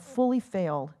will have fully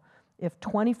failed if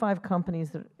 25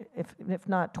 companies, if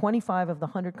not 25 of the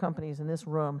 100 companies in this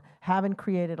room haven't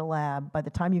created a lab by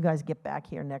the time you guys get back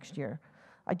here next year.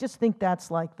 I just think that's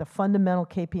like the fundamental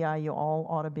KPI you all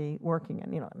ought to be working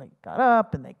in. And they got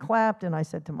up and they clapped, and I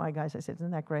said to my guys, I said, isn't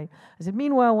that great? I said,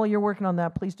 meanwhile, while you're working on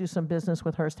that, please do some business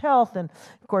with Hearst Health. And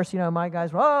of course, my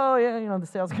guys were, oh yeah, the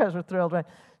sales guys were thrilled, right?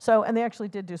 So, and they actually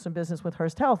did do some business with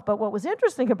Hearst Health. But what was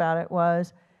interesting about it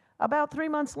was, about 3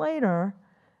 months later,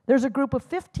 there's a group of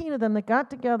 15 of them that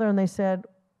got together and they said,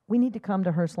 we need to come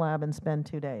to Hearst Lab and spend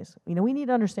 2 days. We need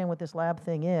to understand what this lab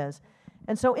thing is.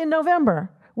 And so in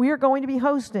November, we are going to be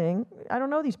hosting, I don't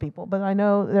know these people, but I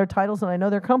know their titles and I know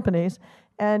their companies.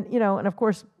 And, and of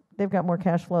course, they've got more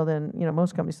cash flow than,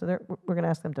 most companies. So we're going to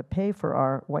ask them to pay for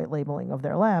our white labeling of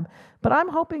their lab. But I'm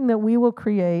hoping that we will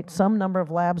create some number of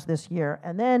labs this year.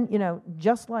 And then,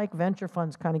 just like venture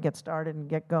funds kind of get started and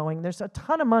get going, there's a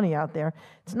ton of money out there.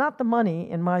 It's not the money,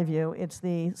 in my view. It's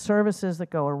the services that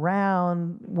go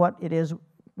around what it is,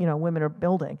 women are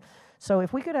building. So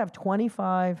if we could have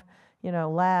 25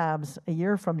 labs a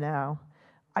year from now,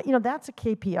 that's a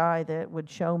KPI that would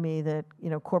show me that,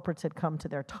 corporates had come to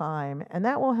their time. And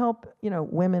that will help,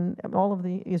 women, all of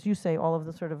the, as you say, all of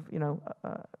the sort of,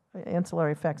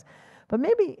 ancillary effects. But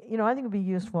maybe, I think it would be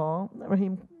useful,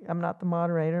 Reham, I'm not the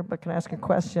moderator, but can I ask a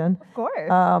question? Of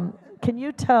course. Can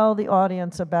you tell the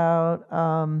audience about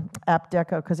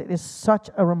AptDeco? Because it is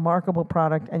such a remarkable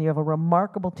product, and you have a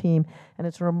remarkable team, and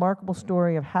it's a remarkable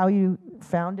story of how you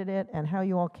founded it and how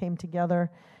you all came together,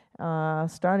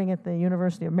 starting at the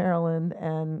University of Maryland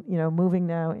and moving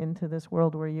now into this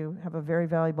world where you have a very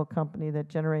valuable company that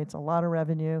generates a lot of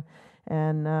revenue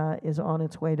and is on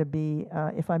its way to be,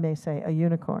 if I may say, a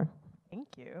unicorn.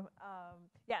 Thank you.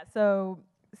 So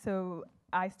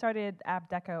I started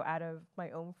AptDeco out of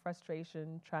my own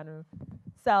frustration trying to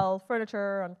sell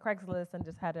furniture on Craigslist and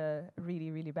just had a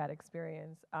really, really bad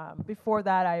experience. Before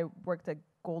that, I worked at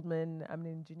Goldman. I'm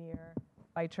an engineer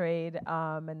by trade,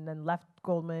 and then left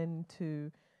Goldman to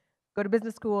go to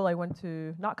business school. I went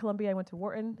to, not Columbia, I went to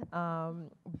Wharton.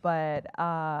 But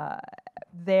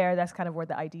that's kind of where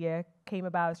the idea came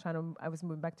about. I was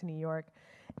moving back to New York.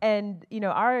 And,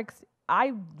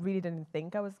 I really didn't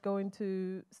think I was going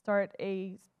to start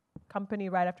a company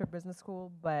right after business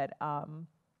school, but I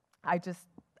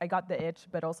got the itch,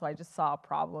 but also I just saw a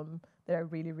problem that I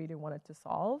really, really wanted to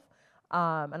solve,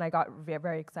 and I got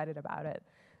very excited about it.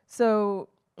 So,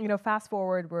 fast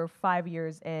forward, we're 5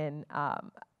 years in.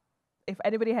 If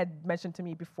anybody had mentioned to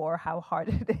me before how hard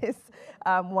it is,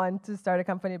 one, to start a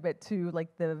company, but two,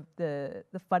 like the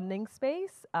funding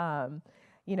space,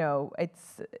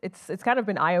 it's kind of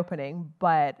been eye-opening,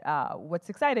 but what's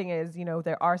exciting is,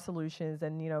 there are solutions,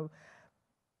 and,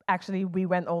 actually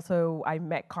I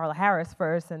met Carla Harris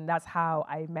first, and that's how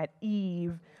I met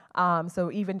Eve.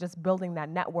 So even just building that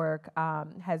network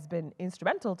has been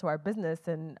instrumental to our business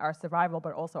and our survival,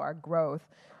 but also our growth.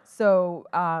 So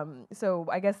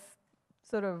I guess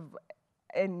sort of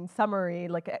in summary,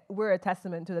 we're a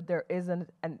testament to that there isn't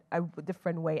a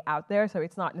different way out there. So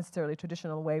it's not necessarily a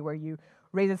traditional way where you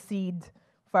raise a seed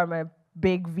from a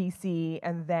big VC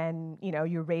and then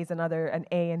you raise an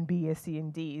A and B, a C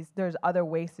and Ds. There's other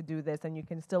ways to do this, and you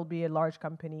can still be a large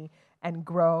company and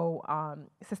grow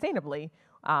sustainably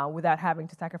without having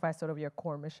to sacrifice sort of your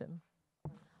core mission.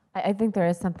 I think there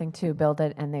is something to build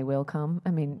it and they will come. I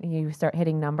mean, you start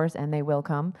hitting numbers and they will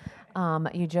come.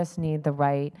 You just need the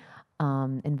right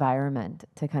environment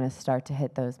to kind of start to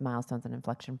hit those milestones and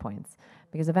inflection points,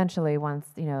 because eventually, once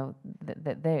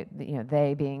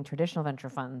they being traditional venture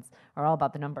funds are all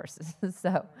about the numbers.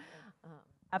 So,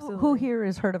 absolutely. Who here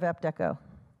has heard of AptDeco?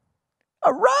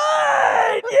 All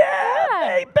right,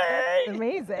 yeah, baby,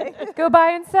 amazing. Go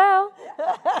buy and sell.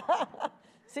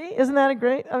 See, isn't that a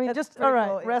great? I mean, That's just all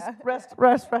right. cool,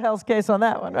 Rest for hell's case on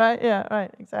that one, right? Yeah,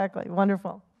 right. Exactly.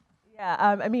 Wonderful. Yeah,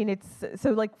 I mean, it's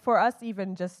so for us,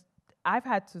 even just I've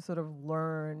had to sort of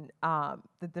learn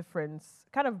the difference,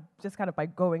 kind of by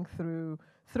going through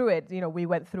it. We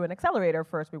went through an accelerator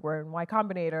first. We were in Y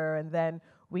Combinator, and then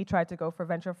we tried to go for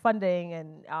venture funding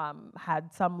and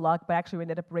had some luck, but actually we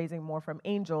ended up raising more from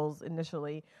angels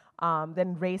initially,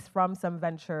 then raised from some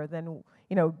venture, then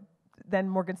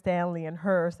Morgan Stanley and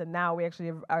Hearst, and now we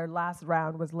actually our last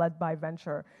round was led by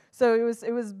venture. So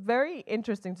it was very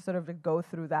interesting to sort of go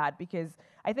through that, because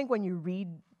I think when you read,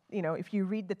 if you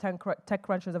read the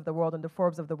TechCrunchers of the world and the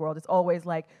Forbes of the world, it's always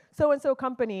like so-and-so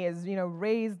company is,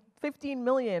 raised 15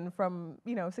 million from,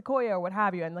 Sequoia or what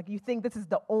have you, and you think this is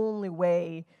the only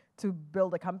way to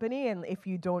build a company, and if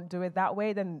you don't do it that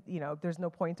way, then, there's no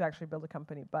point to actually build a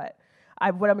company. But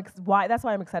that's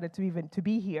why I'm excited to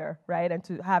be here, right, and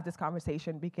to have this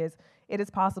conversation, because it is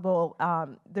possible.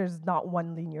 There's not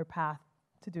one linear path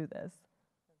to do this.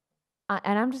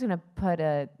 And I'm just going to put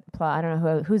I don't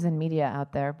know who's in media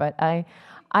out there, but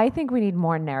I think we need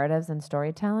more narratives and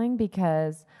storytelling,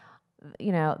 because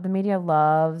the media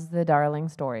loves the darling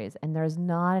stories, and there's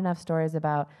not enough stories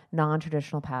about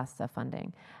non-traditional paths of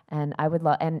funding. And I would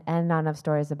love, and not enough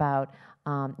stories about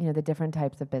the different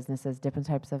types of businesses, different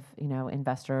types of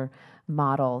investor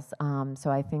models.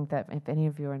 So I think that if any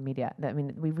of you are in media,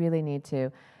 we really need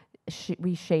to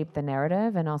reshape the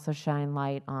narrative and also shine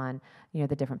light on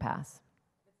the different paths.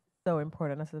 So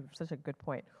important. That's such a good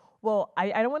point. Well,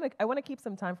 I want to keep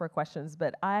some time for questions,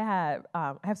 but I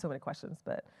have so many questions.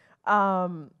 But what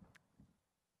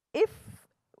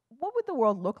would the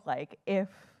world look like if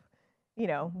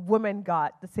women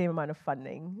got the same amount of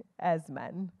funding as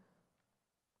men?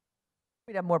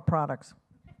 We'd have more products.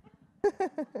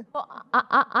 Well,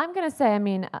 I'm going to say,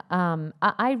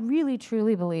 I really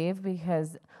truly believe,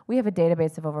 because we have a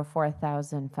database of over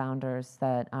 4,000 founders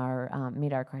that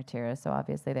meet our criteria. So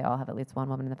obviously they all have at least one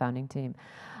woman in the founding team.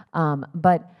 And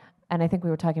I think we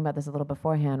were talking about this a little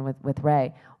beforehand with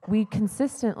Ray. We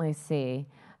consistently see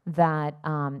that,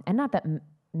 and not that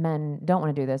men don't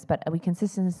want to do this, but we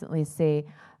consistently see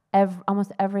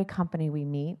almost every company we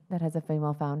meet that has a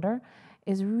female founder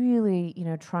is really,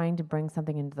 trying to bring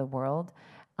something into the world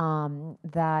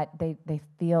that they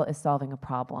feel is solving a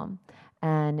problem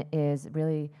and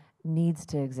really needs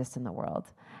to exist in the world.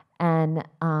 And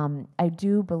I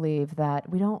do believe that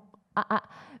we don't.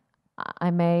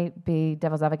 I may be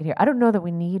devil's advocate here. I don't know that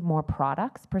we need more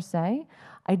products per se.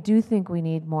 I do think we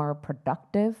need more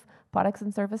productive products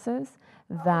and services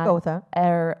that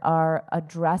are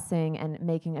addressing and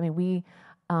making. We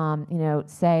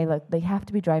say like they have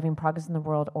to be driving progress in the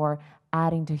world or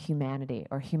adding to humanity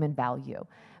or human value,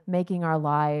 making our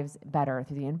lives better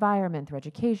through the environment, through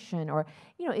education, or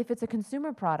if it's a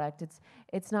consumer product,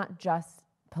 it's not just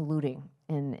polluting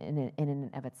in and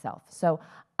of itself. So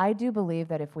I do believe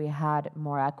that if we had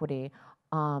more equity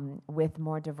with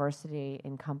more diversity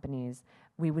in companies,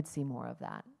 we would see more of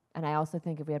that. And I also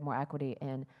think if we had more equity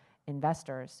in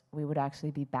investors, we would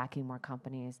actually be backing more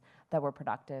companies that were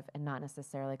productive and not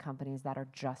necessarily companies that are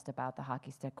just about the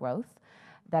hockey stick growth,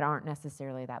 that aren't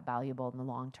necessarily that valuable in the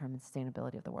long-term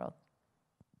sustainability of the world.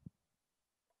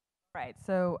 Right,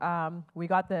 so we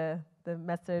got the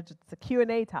message. It's a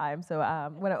Q&A time, so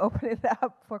I'm going to open it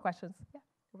up for questions. Yeah,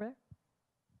 over there.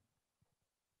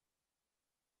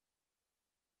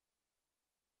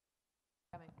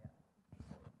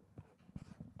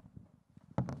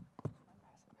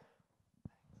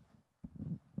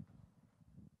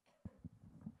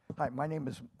 Hi, my name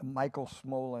is Michael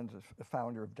Smolens, the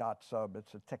founder of .sub.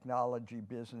 It's a technology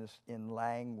business in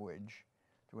language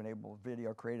to enable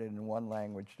video created in one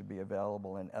language to be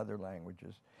available in other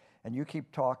languages. And you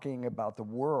keep talking about the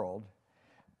world,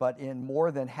 but in more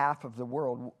than half of the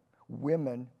world,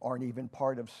 women aren't even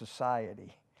part of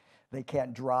society. They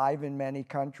can't drive in many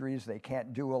countries. They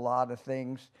can't do a lot of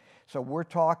things. So we're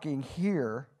talking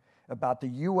here about the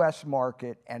US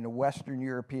market and the Western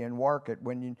European market,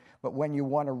 but when you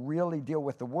want to really deal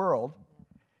with the world,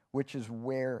 which is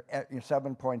where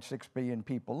 7.6 billion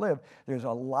people live, there's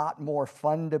a lot more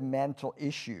fundamental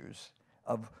issues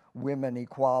of women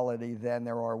equality than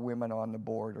there are women on the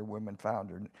board or women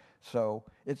founder. So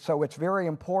it's very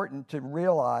important to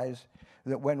realize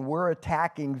that when we're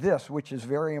attacking this, which is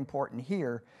very important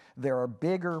here, there are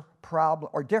bigger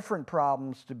problems or different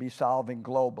problems to be solving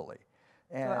globally.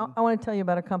 So I want to tell you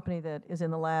about a company that is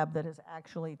in the lab that has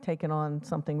actually taken on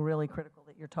something really critical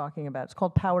that you're talking about. It's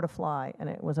called Power to Fly, and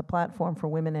it was a platform for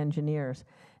women engineers.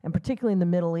 And particularly in the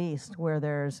Middle East, where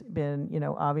there's been,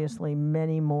 obviously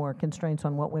many more constraints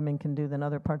on what women can do than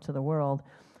other parts of the world,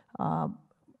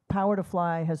 Power to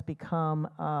Fly has become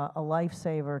a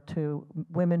lifesaver to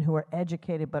women who are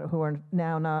educated but who are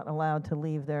now not allowed to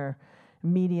leave their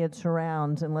immediate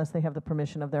surrounds unless they have the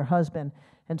permission of their husband.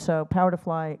 And so Power to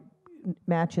Fly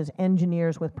matches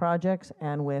engineers with projects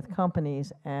and with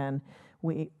companies, and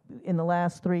in the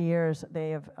last 3 years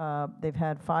they've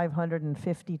had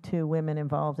 552 women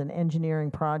involved in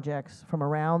engineering projects from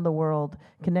around the world,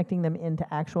 connecting them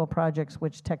into actual projects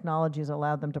which technology has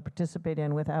allowed them to participate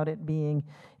in without it being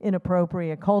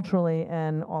inappropriate culturally,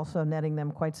 and also netting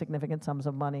them quite significant sums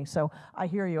of money. So I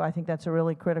hear you. I think that's a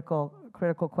really critical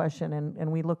question,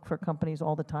 and we look for companies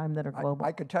all the time that are global.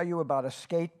 I could tell you about a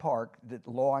skate park that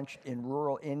launched in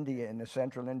rural India, in the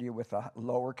central India, with the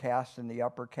lower caste and the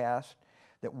upper caste,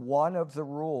 that one of the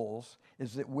rules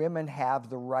is that women have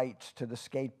the rights to the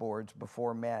skateboards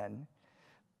before men.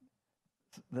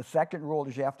 The second rule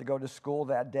is you have to go to school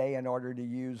that day in order to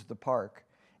use the park.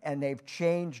 And they've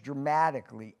changed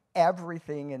dramatically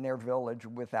everything in their village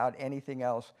without anything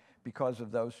else because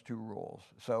of those two rules.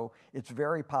 So it's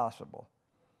very possible.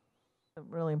 A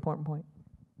really important point.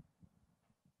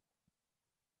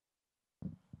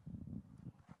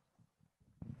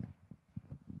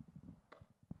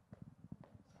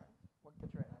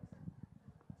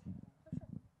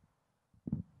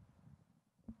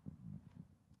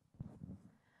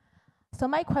 So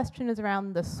my question is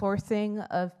around the sourcing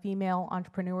of female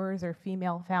entrepreneurs or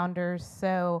female founders.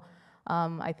 So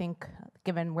I think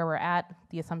given where we're at,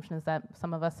 the assumption is that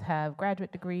some of us have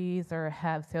graduate degrees or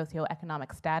have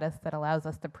socioeconomic status that allows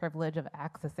us the privilege of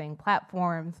accessing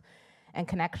platforms and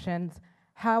connections.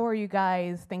 How are you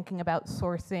guys thinking about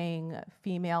sourcing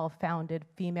female-founded,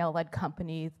 female-led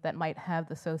companies that might have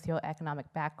the socioeconomic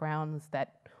backgrounds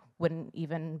that wouldn't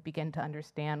even begin to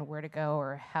understand where to go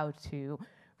or how to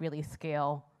really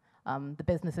scale the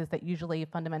businesses that usually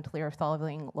fundamentally are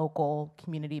solving local,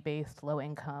 community-based,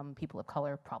 low-income, people of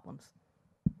color problems?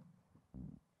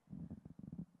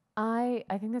 I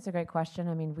think that's a great question.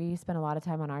 I mean, we spend a lot of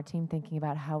time on our team thinking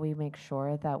about how we make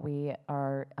sure that we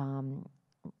are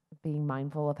being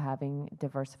mindful of having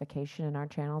diversification in our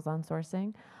channels on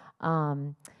sourcing.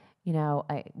 You know,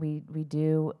 we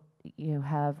do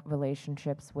have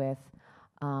relationships with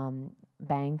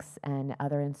banks and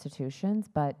other institutions,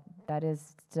 but that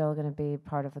is still going to be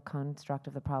part of the construct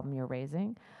of the problem you're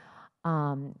raising.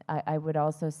 I would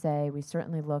also say we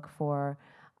certainly look for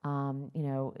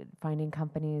finding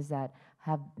companies that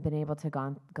have been able to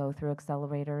go through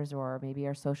accelerators or maybe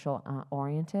are social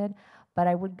oriented. But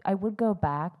I would go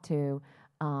back to,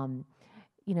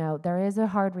 there is a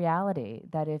hard reality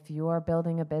that if you are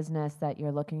building a business that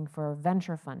you're looking for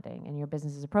venture funding and your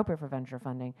business is appropriate for venture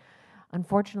funding,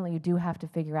 unfortunately you do have to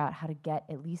figure out how to get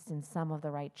at least in some of the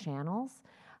right channels,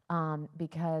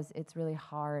 because it's really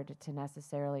hard to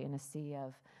necessarily in a sea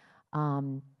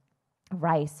of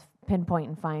rice pinpoint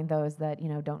and find those that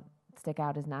don't stick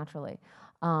out as naturally.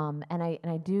 And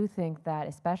I do think that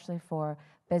especially for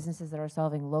businesses that are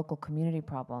solving local community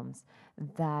problems,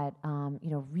 that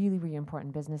really, really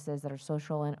important businesses that are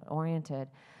social and oriented,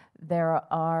 there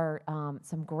are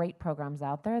some great programs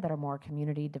out there that are more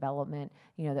community development,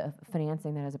 the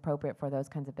financing that is appropriate for those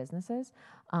kinds of businesses.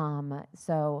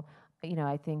 So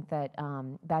I think that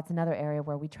that's another area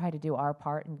where we try to do our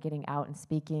part in getting out and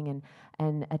speaking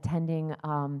and attending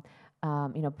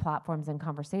platforms and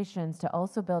conversations to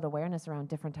also build awareness around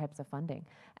different types of funding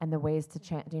and the ways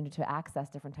to access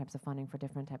different types of funding for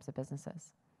different types of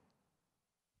businesses.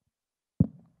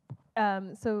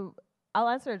 So I'll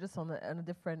answer just on a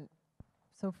different.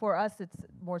 So for us, it's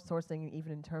more sourcing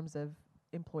even in terms of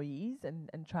employees and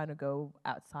trying to go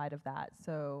outside of that.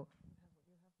 So.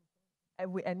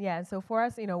 And so for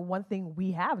us, one thing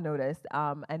we have noticed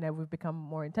and that we've become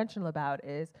more intentional about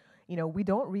is, we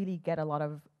don't really get a lot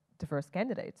of diverse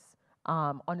candidates,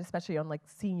 especially on like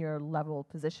senior level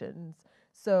positions.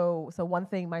 So one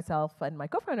thing myself and my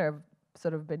co-founder have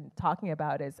sort of been talking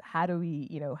about is how do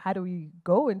we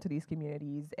go into these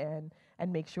communities and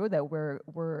make sure that we're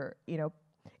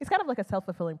it's kind of like a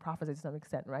self-fulfilling prophecy to some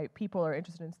extent, right? People are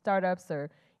interested in startups or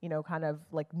kind of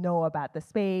like know about the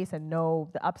space and know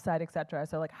the upside, et cetera.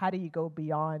 So like, how do you go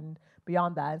beyond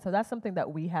that? And so that's something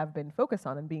that we have been focused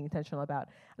on and being intentional about.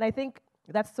 And I think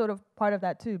that's sort of part of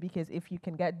that too, because if you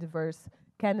can get diverse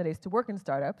candidates to work in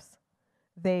startups,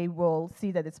 they will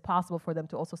see that it's possible for them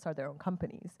to also start their own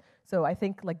companies. So I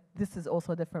think like this is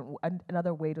also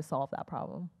another way to solve that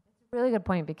problem. Really good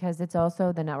point, because it's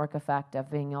also the network effect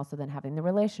of being also then having the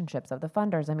relationships of the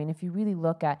funders. I mean, if you really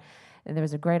look at, and there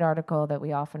was a great article that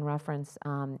we often reference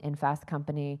in Fast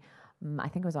Company, I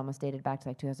think it was almost dated back to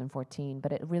like 2014,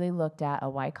 but it really looked at a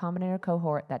Y Combinator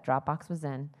cohort that Dropbox was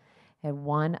in. It had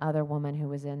one other woman who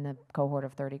was in the cohort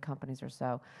of 30 companies or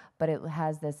so, but it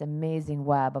has this amazing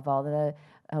web of all the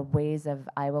ways of,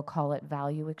 I will call it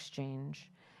value exchange,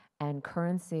 and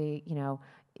currency,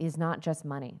 is not just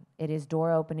money. It is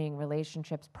door opening,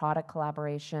 relationships, product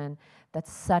collaboration.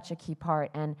 That's such a key part.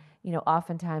 And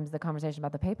oftentimes the conversation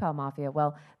about the PayPal mafia,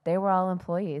 well, they were all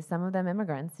employees, some of them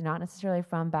immigrants, not necessarily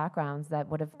from backgrounds that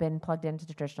would have been plugged into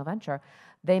traditional venture.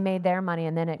 They made their money,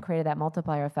 and then it created that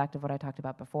multiplier effect of what I talked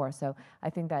about before. So I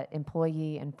think that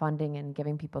employee and funding and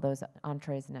giving people those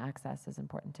entrees and access is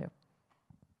important too.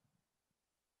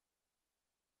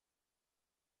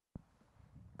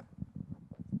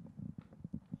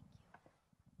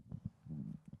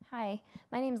 Hi,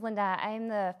 my name is Linda. I am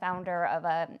the founder of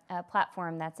a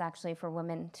platform that's actually for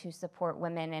women to support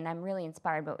women, and I'm really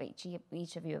inspired by what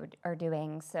each of you are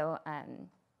doing. So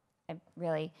I'm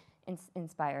really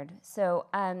inspired. So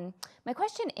my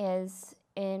question is,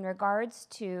 in regards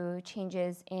to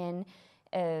changes in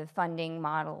funding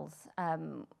models,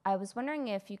 I was wondering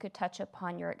if you could touch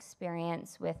upon your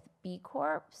experience with B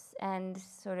Corps and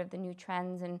sort of the new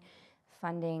trends and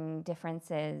funding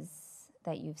differences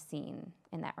that you've seen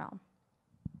in that realm.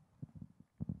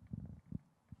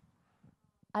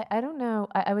 I don't know.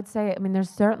 I would say, I mean, there's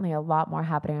certainly a lot more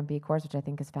happening on B Corps, which I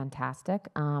think is fantastic.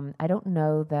 I don't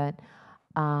know that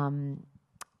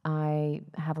I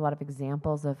have a lot of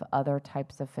examples of other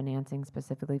types of financing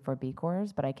specifically for B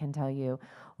Corps, but I can tell you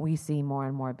we see more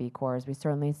and more B Corps. We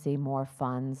certainly see more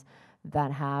funds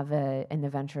that have in the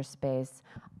venture space.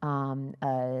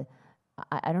 I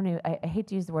don't know. I hate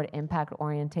to use the word impact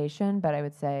orientation, but I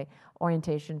would say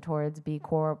orientation towards B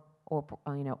Corp or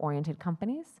oriented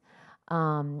companies.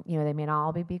 They may not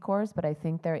all be B Corps, but I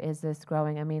think there is this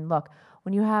growing. I mean, look,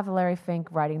 when you have Larry Fink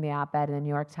writing the op-ed in the New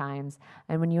York Times,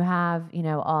 and when you have,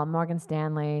 Morgan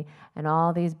Stanley and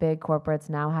all these big corporates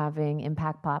now having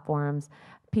impact platforms,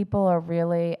 people are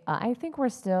really, I think we're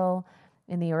still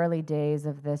in the early days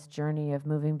of this journey of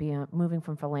moving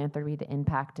from philanthropy to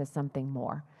impact to something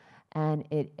more. And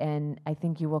I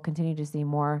think you will continue to see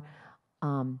more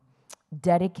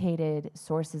dedicated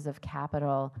sources of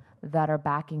capital that are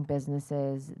backing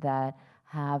businesses that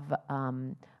have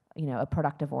a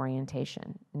productive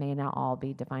orientation. May not all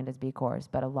be defined as B Corps,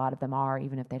 but a lot of them are,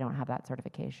 even if they don't have that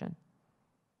certification.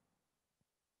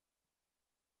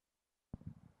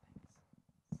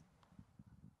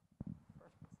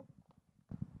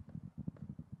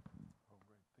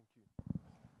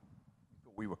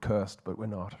 We were cursed, but we're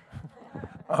not.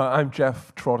 I'm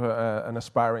Jeff Trotter, an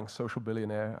aspiring social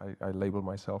billionaire. I label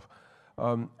myself.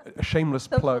 A shameless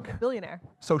plug. Billionaire.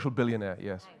 Social billionaire,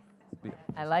 yes. Nice.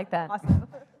 I like that. Awesome.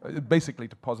 Basically,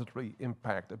 to positively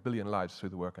impact 1 billion lives through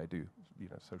the work I do,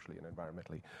 socially and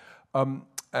environmentally.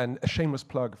 And a shameless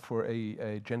plug for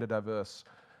a gender diverse,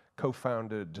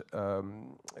 co-founded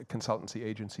consultancy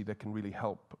agency that can really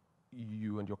help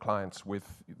you and your clients with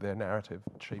their narrative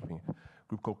shaping.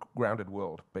 Group called Grounded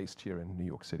World, based here in New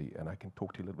York City, and I can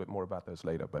talk to you a little bit more about those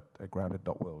later, but at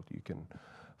grounded.world you can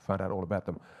find out all about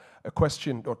them. A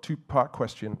question, or two-part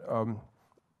question.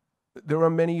 There are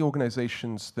many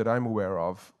organizations that I'm aware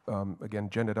of, again,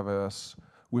 gender diverse,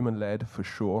 women-led for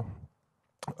sure,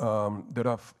 that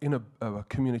are in a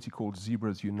community called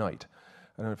Zebras Unite.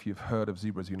 I don't know if you've heard of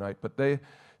Zebras Unite, but they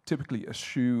typically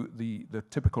eschew the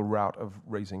typical route of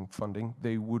raising funding.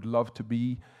 They would love to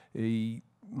be a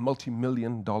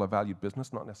multi-million-dollar valued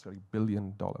business, not necessarily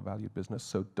billion-dollar valued business,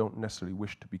 so don't necessarily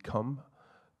wish to become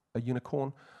a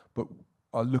unicorn, but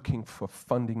are looking for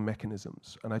funding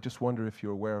mechanisms. And I just wonder if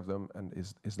you're aware of them, and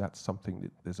is that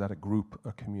something, is that a group,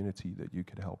 a community that you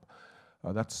could help?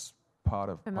 That's part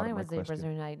of my Familiar with Zebras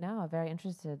question. Unite? No, very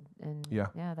interested in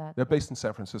that. They're based in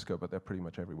San Francisco, but they're pretty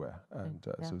much everywhere. And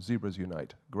yeah. so Zebras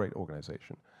Unite, great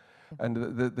organization. And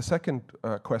the second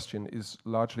question is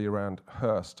largely around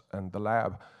Hearst and the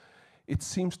lab. It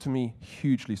seems to me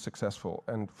hugely successful,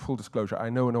 and full disclosure, I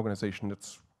know an organization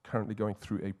that's currently going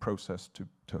through a process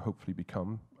to hopefully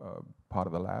become part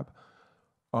of the lab.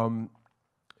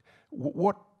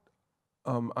 What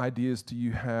ideas do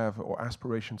you have or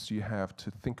aspirations do you have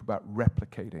to think about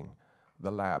replicating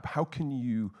the lab? How can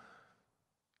you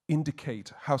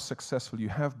indicate how successful you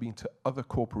have been to other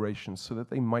corporations so that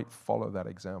they might follow that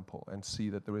example and see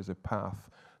that there is a path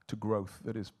to growth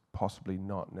that is possibly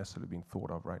not necessarily being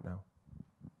thought of right now?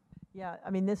 Yeah, I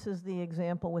mean, this is the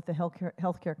example with the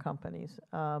healthcare companies.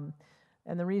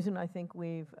 And the reason I think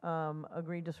we've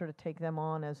agreed to sort of take them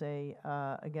on as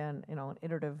again, an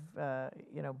iterative,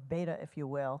 beta, if you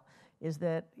will, is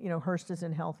that, Hearst is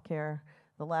in healthcare,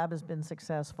 the lab has been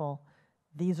successful.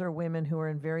 These are women who are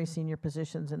in very senior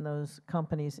positions in those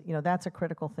companies. That's a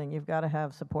critical thing. You've got to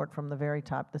have support from the very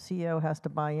top. The CEO has to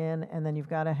buy in, and then you've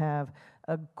got to have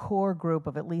a core group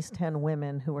of at least 10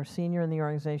 women who are senior in the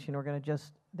organization who are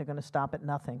they're going to stop at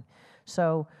nothing.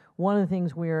 So one of the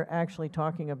things we're actually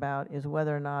talking about is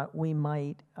whether or not we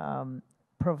might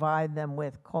provide them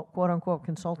with quote-unquote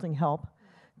consulting help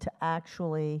to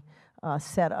actually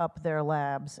set up their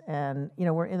labs. And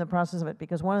we're in the process of it,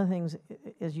 because one of the things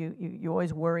is you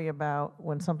always worry about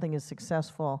when something is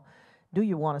successful, do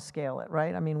you want to scale it,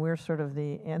 right? I mean, we're sort of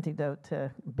the antidote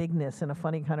to bigness in a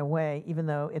funny kind of way, even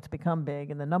though it's become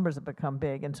big and the numbers have become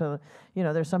big. And so,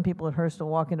 there's some people at Hearst who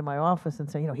walk into my office and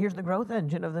say, here's the growth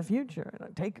engine of the future. And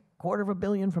I take $250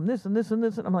 million from this and this and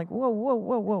this. And I'm like, whoa, whoa,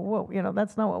 whoa, whoa, whoa.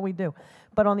 That's not what we do.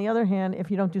 But on the other hand, if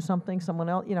you don't do something, someone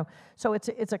else, so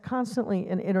it's a constantly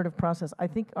an iterative process. I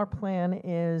think our plan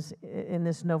is, in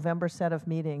this November set of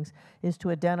meetings, is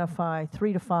to identify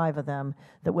 3 to 5 of them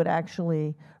that would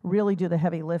actually really do the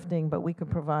heavy lifting, but we could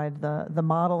provide the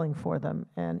modeling for them.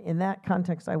 And in that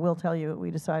context, I will tell you,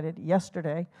 we decided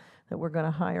yesterday that we're going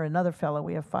to hire another fellow.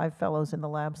 We have 5 fellows in the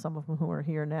lab, some of them who are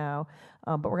here now,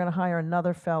 but we're going to hire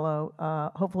another fellow,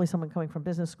 hopefully someone coming from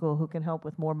business school who can help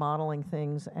with more modeling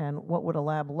things and what would a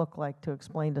lab look like to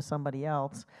explain to somebody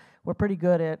else. We're pretty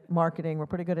good at marketing, we're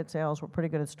pretty good at sales, we're pretty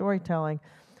good at storytelling,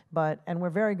 and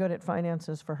we're very good at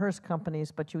finances for Hearst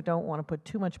companies, but you don't want to put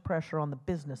too much pressure on the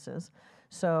businesses.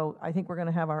 So I think we're going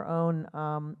to have our own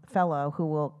fellow who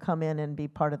will come in and be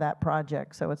part of that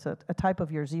project. So it's a type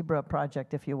of your zebra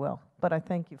project, if you will. But I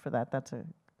thank you for that.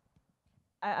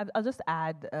 I'll just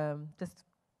add,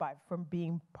 from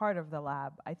being part of the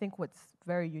lab, I think what's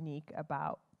very unique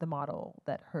about the model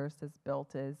that Hearst has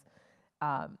built is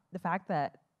the fact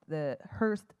that the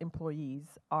Hearst employees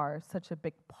are such a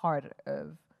big part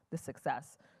of the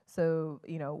success. So,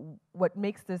 what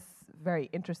makes this very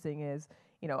interesting is,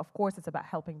 of course it's about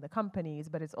helping the companies,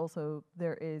 but it's also,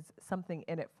 there is something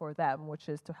in it for them, which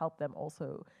is to help them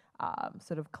also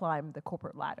sort of climb the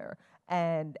corporate ladder.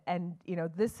 And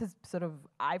this is sort of,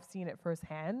 I've seen it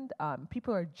firsthand.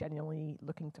 People are genuinely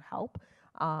looking to help.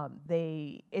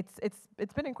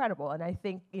 It's been incredible. And I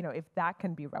think, if that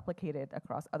can be replicated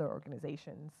across other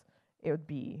organizations, it would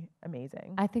be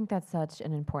amazing. I think that's such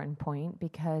an important point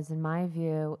because in my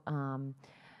view,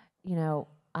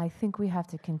 I think we have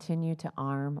to continue to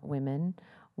arm women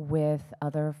with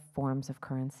other forms of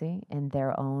currency in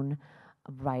their own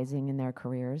rising in their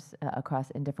careers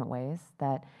in different ways.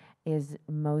 That is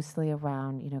mostly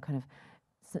around,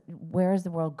 where is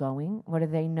the world going? What do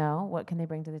they know? What can they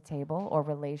bring to the table? Or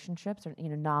relationships, or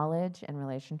knowledge and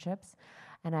relationships.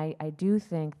 And I do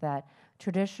think that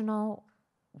traditional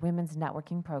women's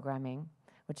networking programming,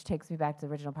 which takes me back to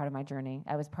the original part of my journey.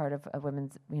 I was part of a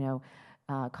women's,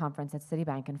 conference at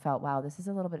Citibank and felt, wow, this is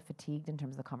a little bit fatigued in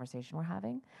terms of the conversation we're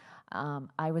having.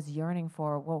 I was yearning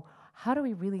for, well, how do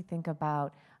we really think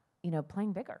about,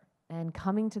 playing bigger and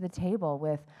coming to the table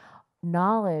with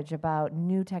knowledge about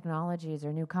new technologies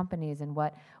or new companies and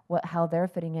how they're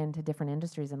fitting into different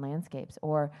industries and landscapes,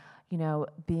 or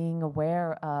being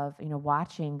aware of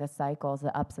watching the cycles,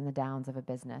 the ups and the downs of a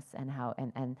business, and how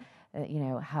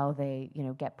how they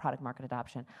get product market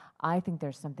adoption. I think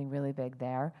there's something really big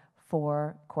there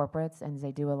for corporates, and as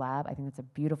they do a lab. I think it's a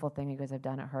beautiful thing you guys have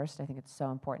done at Hearst. I think it's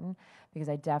so important because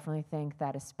I definitely think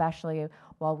that, especially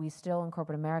while we still in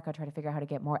corporate America try to figure out how to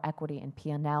get more equity in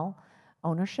P&L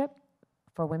ownership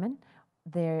for women,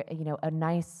 there, a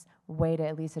nice way to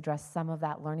at least address some of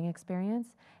that learning experience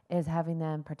is having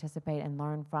them participate and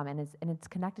learn from, and it's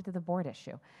connected to the board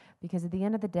issue, because at the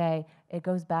end of the day, it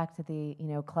goes back to the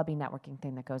clubby networking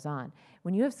thing that goes on.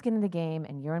 When you have skin in the game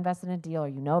and you're invested in a deal, or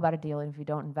you know about a deal, and if you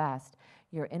don't invest,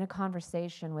 you're in a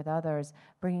conversation with others,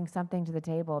 bringing something to the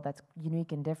table that's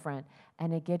unique and different,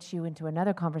 and it gets you into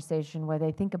another conversation where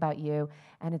they think about you,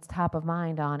 and it's top of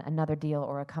mind on another deal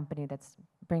or a company that's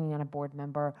bringing on a board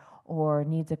member or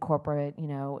needs a corporate,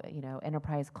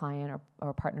 enterprise client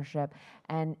or partnership,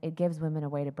 and it gives women a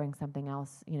way to bring something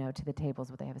else, to the tables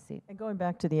where they have a seat. And going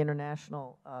back to the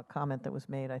international comment that was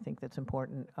made, I think that's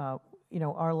important.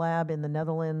 Our lab in the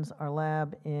Netherlands, our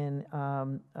lab in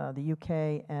the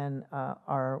UK, and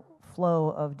our flow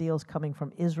of deals coming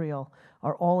from Israel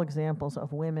are all examples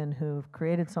of women who've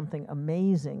created something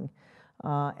amazing,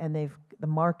 and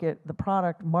the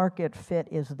product market fit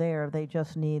is there. They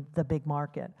just need the big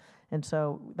market. And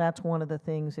so that's one of the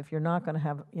things, if you're not going to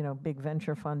have, big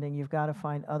venture funding, you've got to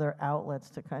find other outlets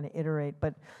to kind of iterate.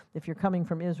 But if you're coming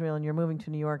from Israel and you're moving to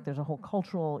New York, there's a whole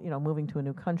cultural, moving to a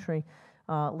new country,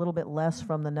 a little bit less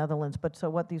from the Netherlands. But so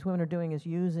what these women are doing is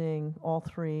using all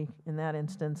three, in that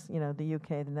instance, the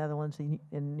UK, the Netherlands,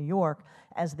 and New York,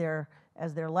 as their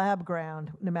lab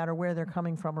ground, no matter where they're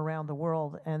coming from around the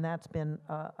world. And that's been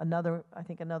another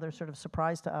sort of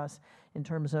surprise to us in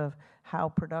terms of how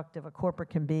productive a corporate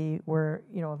can be, where,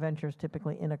 a venture is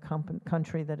typically in a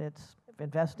country that it's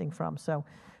investing from. So,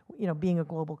 being a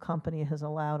global company has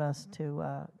allowed us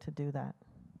to do that.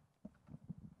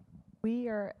 We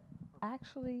are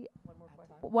actually...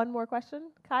 One more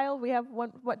question? Kyle, we have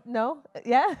one... What? No?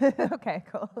 Yeah? Okay,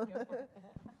 cool.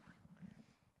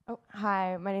 Oh,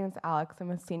 hi, my name is Alex.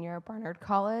 I'm a senior at Barnard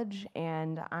College,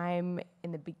 and I'm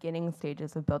in the beginning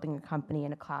stages of building a company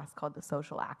in a class called the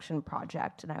Social Action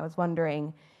Project. And I was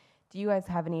wondering, do you guys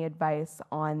have any advice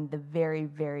on the very,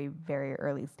 very, very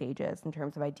early stages in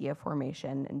terms of idea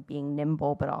formation and being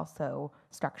nimble but also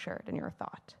structured in your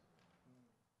thought?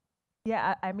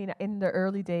 Yeah, I mean, in the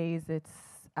early days, it's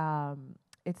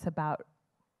about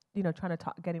trying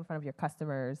to get in front of your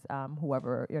customers,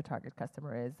 whoever your target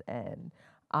customer is, and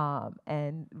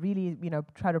really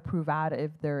try to prove out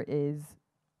if there is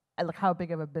like how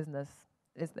big of a business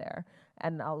is there.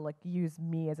 And I'll use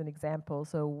me as an example.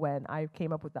 So when I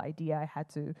came up with the idea,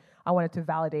 I wanted to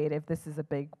validate if this is a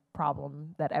big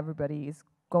problem that everybody is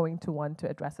going to want to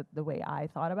address it the way I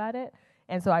thought about it.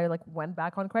 And so I went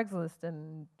back on Craigslist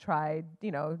and tried,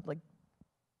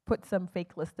 put some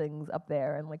fake listings up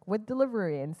there and with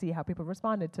delivery and see how people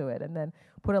responded to it, and then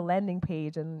put a landing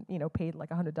page and paid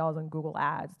 $100 on Google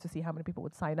Ads to see how many people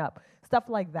would sign up. Stuff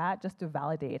like that, just to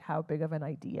validate how big of an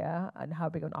idea and how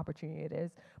big of an opportunity it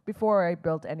is before I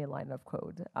built any line of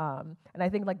code. And I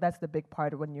think that's the big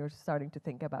part of when you're starting to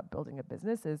think about building a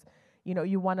business is,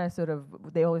 you want to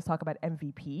they always talk about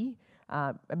MVP,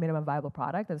 a minimum viable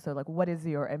product, and so what is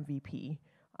your MVP?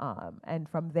 And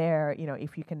from there,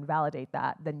 if you can validate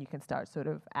that, then you can start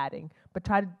adding. But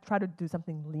try to do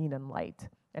something lean and light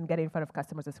and get in front of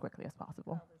customers as quickly as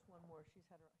possible. There's one more. She's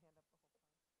had her hand up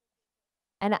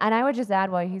the whole time. And I would just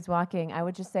add while he's walking, I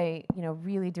would just say,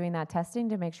 really doing that testing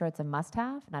to make sure it's a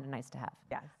must-have, not a nice-to-have.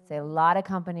 Yes. Say a lot of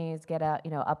companies get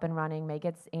up and running, may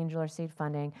get angel or seed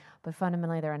funding, but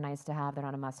fundamentally they're a nice-to-have, they're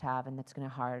not a must-have, and it's going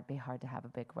to be hard to have a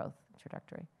big growth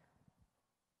trajectory.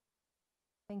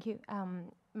 Thank you.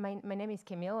 My name is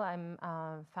Camille. I'm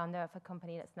founder of a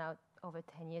company that's now over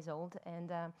 10 years old,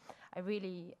 and I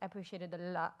really appreciated a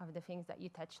lot of the things that you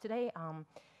touched today.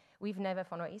 We've never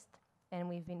fundraised, and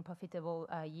we've been profitable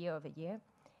year over year,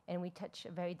 and we touch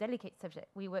a very delicate subject.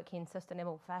 We work in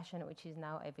sustainable fashion, which is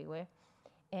now everywhere,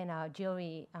 and our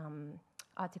jewelry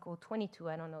Article 22,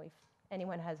 I don't know if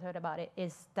anyone has heard about it,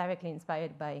 is directly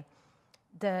inspired by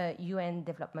the UN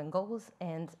Development Goals,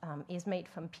 and is made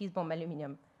from peace-bomb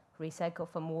aluminum recycled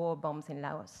from war bombs in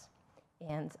Laos.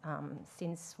 And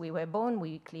since we were born,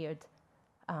 we cleared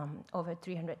over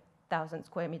 300,000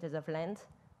 square meters of land,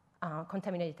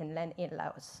 contaminated land in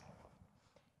Laos.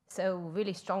 So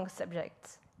really strong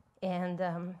subject. And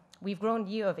we've grown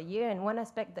year over year, and one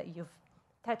aspect that you've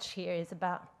touched here is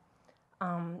about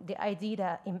the idea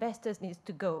that investors need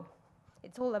to go.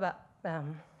 It's all about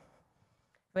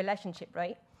relationship,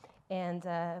 right? And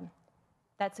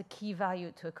that's a key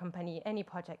value to a company, any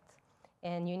project.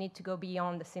 And you need to go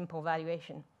beyond the simple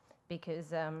valuation,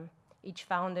 because each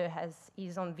founder has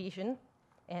his own vision,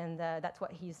 and that's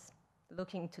what he's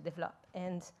looking to develop.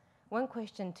 And one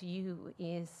question to you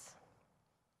is,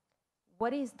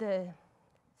 what is the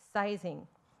sizing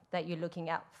that you're looking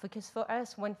at? Because for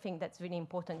us, one thing that's really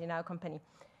important in our company,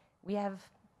 we have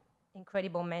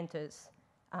incredible mentors,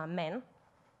 men,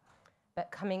 but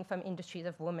coming from industries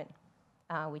of women,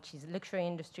 which is luxury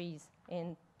industries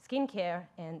in skincare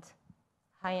and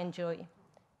high-end jewelry.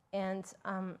 And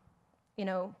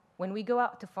when we go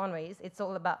out to fundraise, it's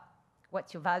all about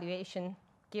what's your valuation,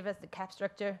 give us the cap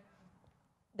structure.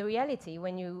 The reality,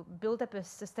 when you build up a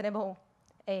sustainable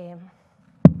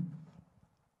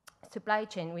supply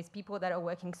chain with people that are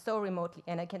working so remotely,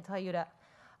 and I can tell you that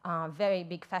very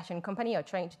big fashion company are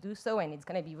trying to do so, and it's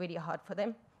going to be really hard for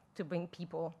them to bring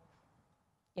people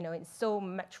in so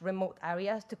much remote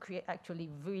areas to create actually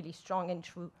really strong and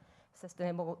true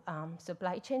sustainable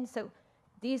supply chain. So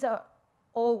these are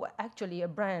all actually a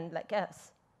brand like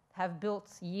us have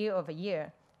built year over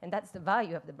year, and that's the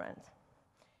value of the brand.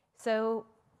 So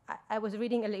I was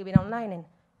reading a little bit online,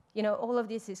 and all of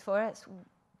this is for us.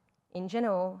 In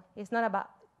general, it's not about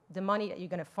the money that you're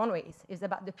going to fundraise, it's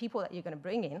about the people that you're going to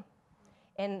bring in.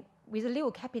 And with a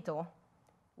little capital,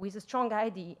 with a strong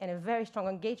ID and a very strong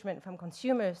engagement from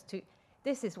consumers to,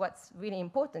 this is what's really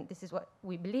important, this is what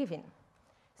we believe in.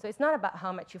 So it's not about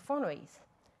how much you fundraise.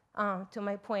 To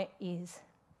my point is,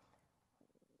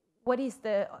 what do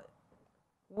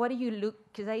you look,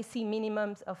 because I see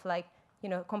minimums of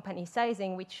company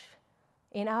sizing, which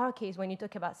in our case, when you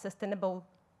talk about sustainable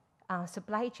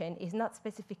supply chain, is not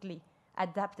specifically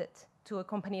adapted to a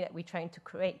company that we're trying to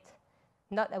create.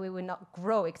 Not that we will not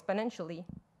grow exponentially,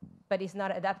 but it's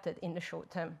not adapted in the short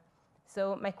term.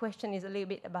 So my question is a little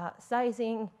bit about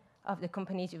sizing of the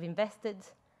companies you've invested,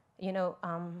 in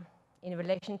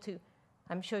relation to,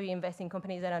 I'm sure you invest in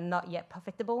companies that are not yet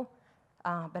profitable,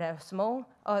 but are small,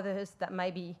 others that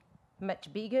might be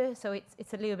much bigger. So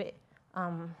it's a little bit,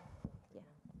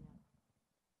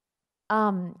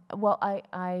 Well,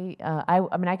 I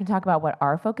mean, I can talk about what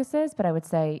our focus is, but I would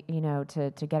say,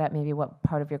 to get at maybe what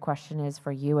part of your question is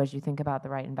for you as you think about the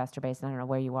right investor base, and I don't know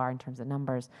where you are in terms of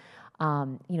numbers.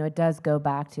 It does go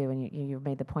back to, and you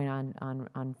made the point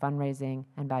on fundraising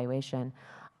and valuation.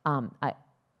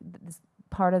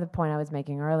 Part of the point I was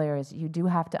making earlier is you do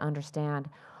have to understand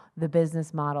the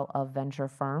business model of venture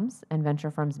firms, and venture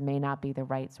firms may not be the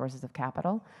right sources of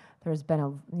capital. There's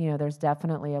been there's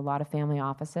definitely a lot of family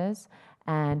offices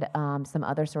and some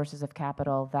other sources of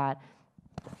capital that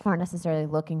aren't necessarily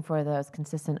looking for those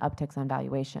consistent upticks on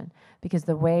valuation, because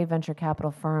the way venture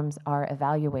capital firms are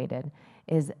evaluated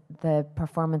is the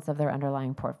performance of their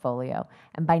underlying portfolio,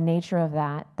 and by nature of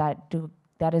that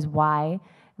is why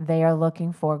they are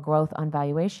looking for growth on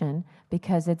valuation,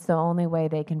 because it's the only way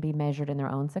they can be measured in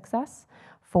their own success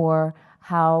for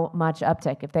how much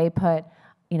uptick. If they put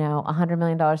 $100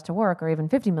 million to work, or even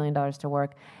 $50 million to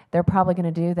work, they're probably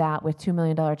going to do that with $2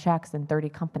 million checks in 30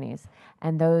 companies.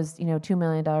 And those $2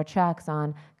 million checks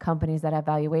on companies that have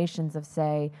valuations of,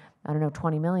 say, I don't know,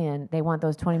 20 million, they want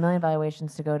those 20 million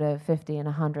valuations to go to 50 and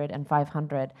 100 and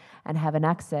 500 and have an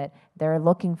exit. They're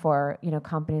looking for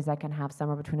companies that can have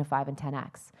somewhere between a 5 and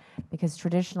 10x. Because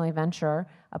traditionally venture,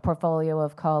 a portfolio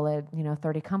of, call it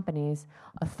 30 companies,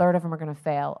 a third of them are going to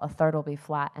fail, a third will be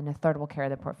flat, and a third will carry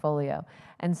the portfolio.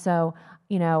 And so,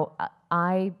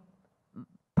 I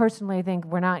personally think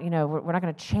we're not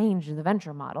going to change the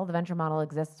venture model. The venture model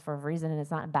exists for a reason, and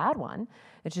it's not a bad one.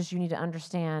 It's just you need to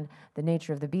understand the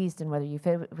nature of the beast and whether you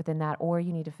fit within that, or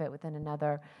you need to fit within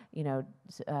another,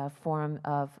 form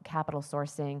of capital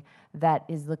sourcing that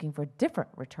is looking for different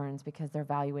returns because they're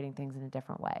evaluating things in a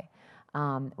different way,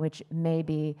 which may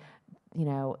be,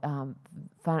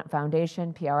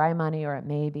 foundation, PRI money, or it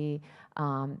may be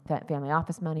family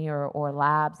office money or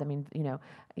labs. I mean,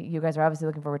 you guys are obviously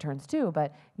looking for returns too,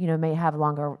 but may have a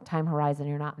longer time horizon.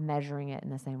 You're not measuring it in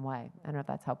the same way. I don't know if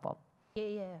that's helpful.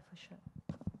 Yeah, for sure.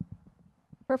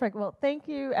 Perfect. Well, thank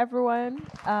you, everyone.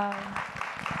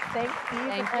 Thanks, Steve.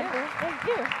 Thank you. Thank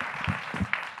you.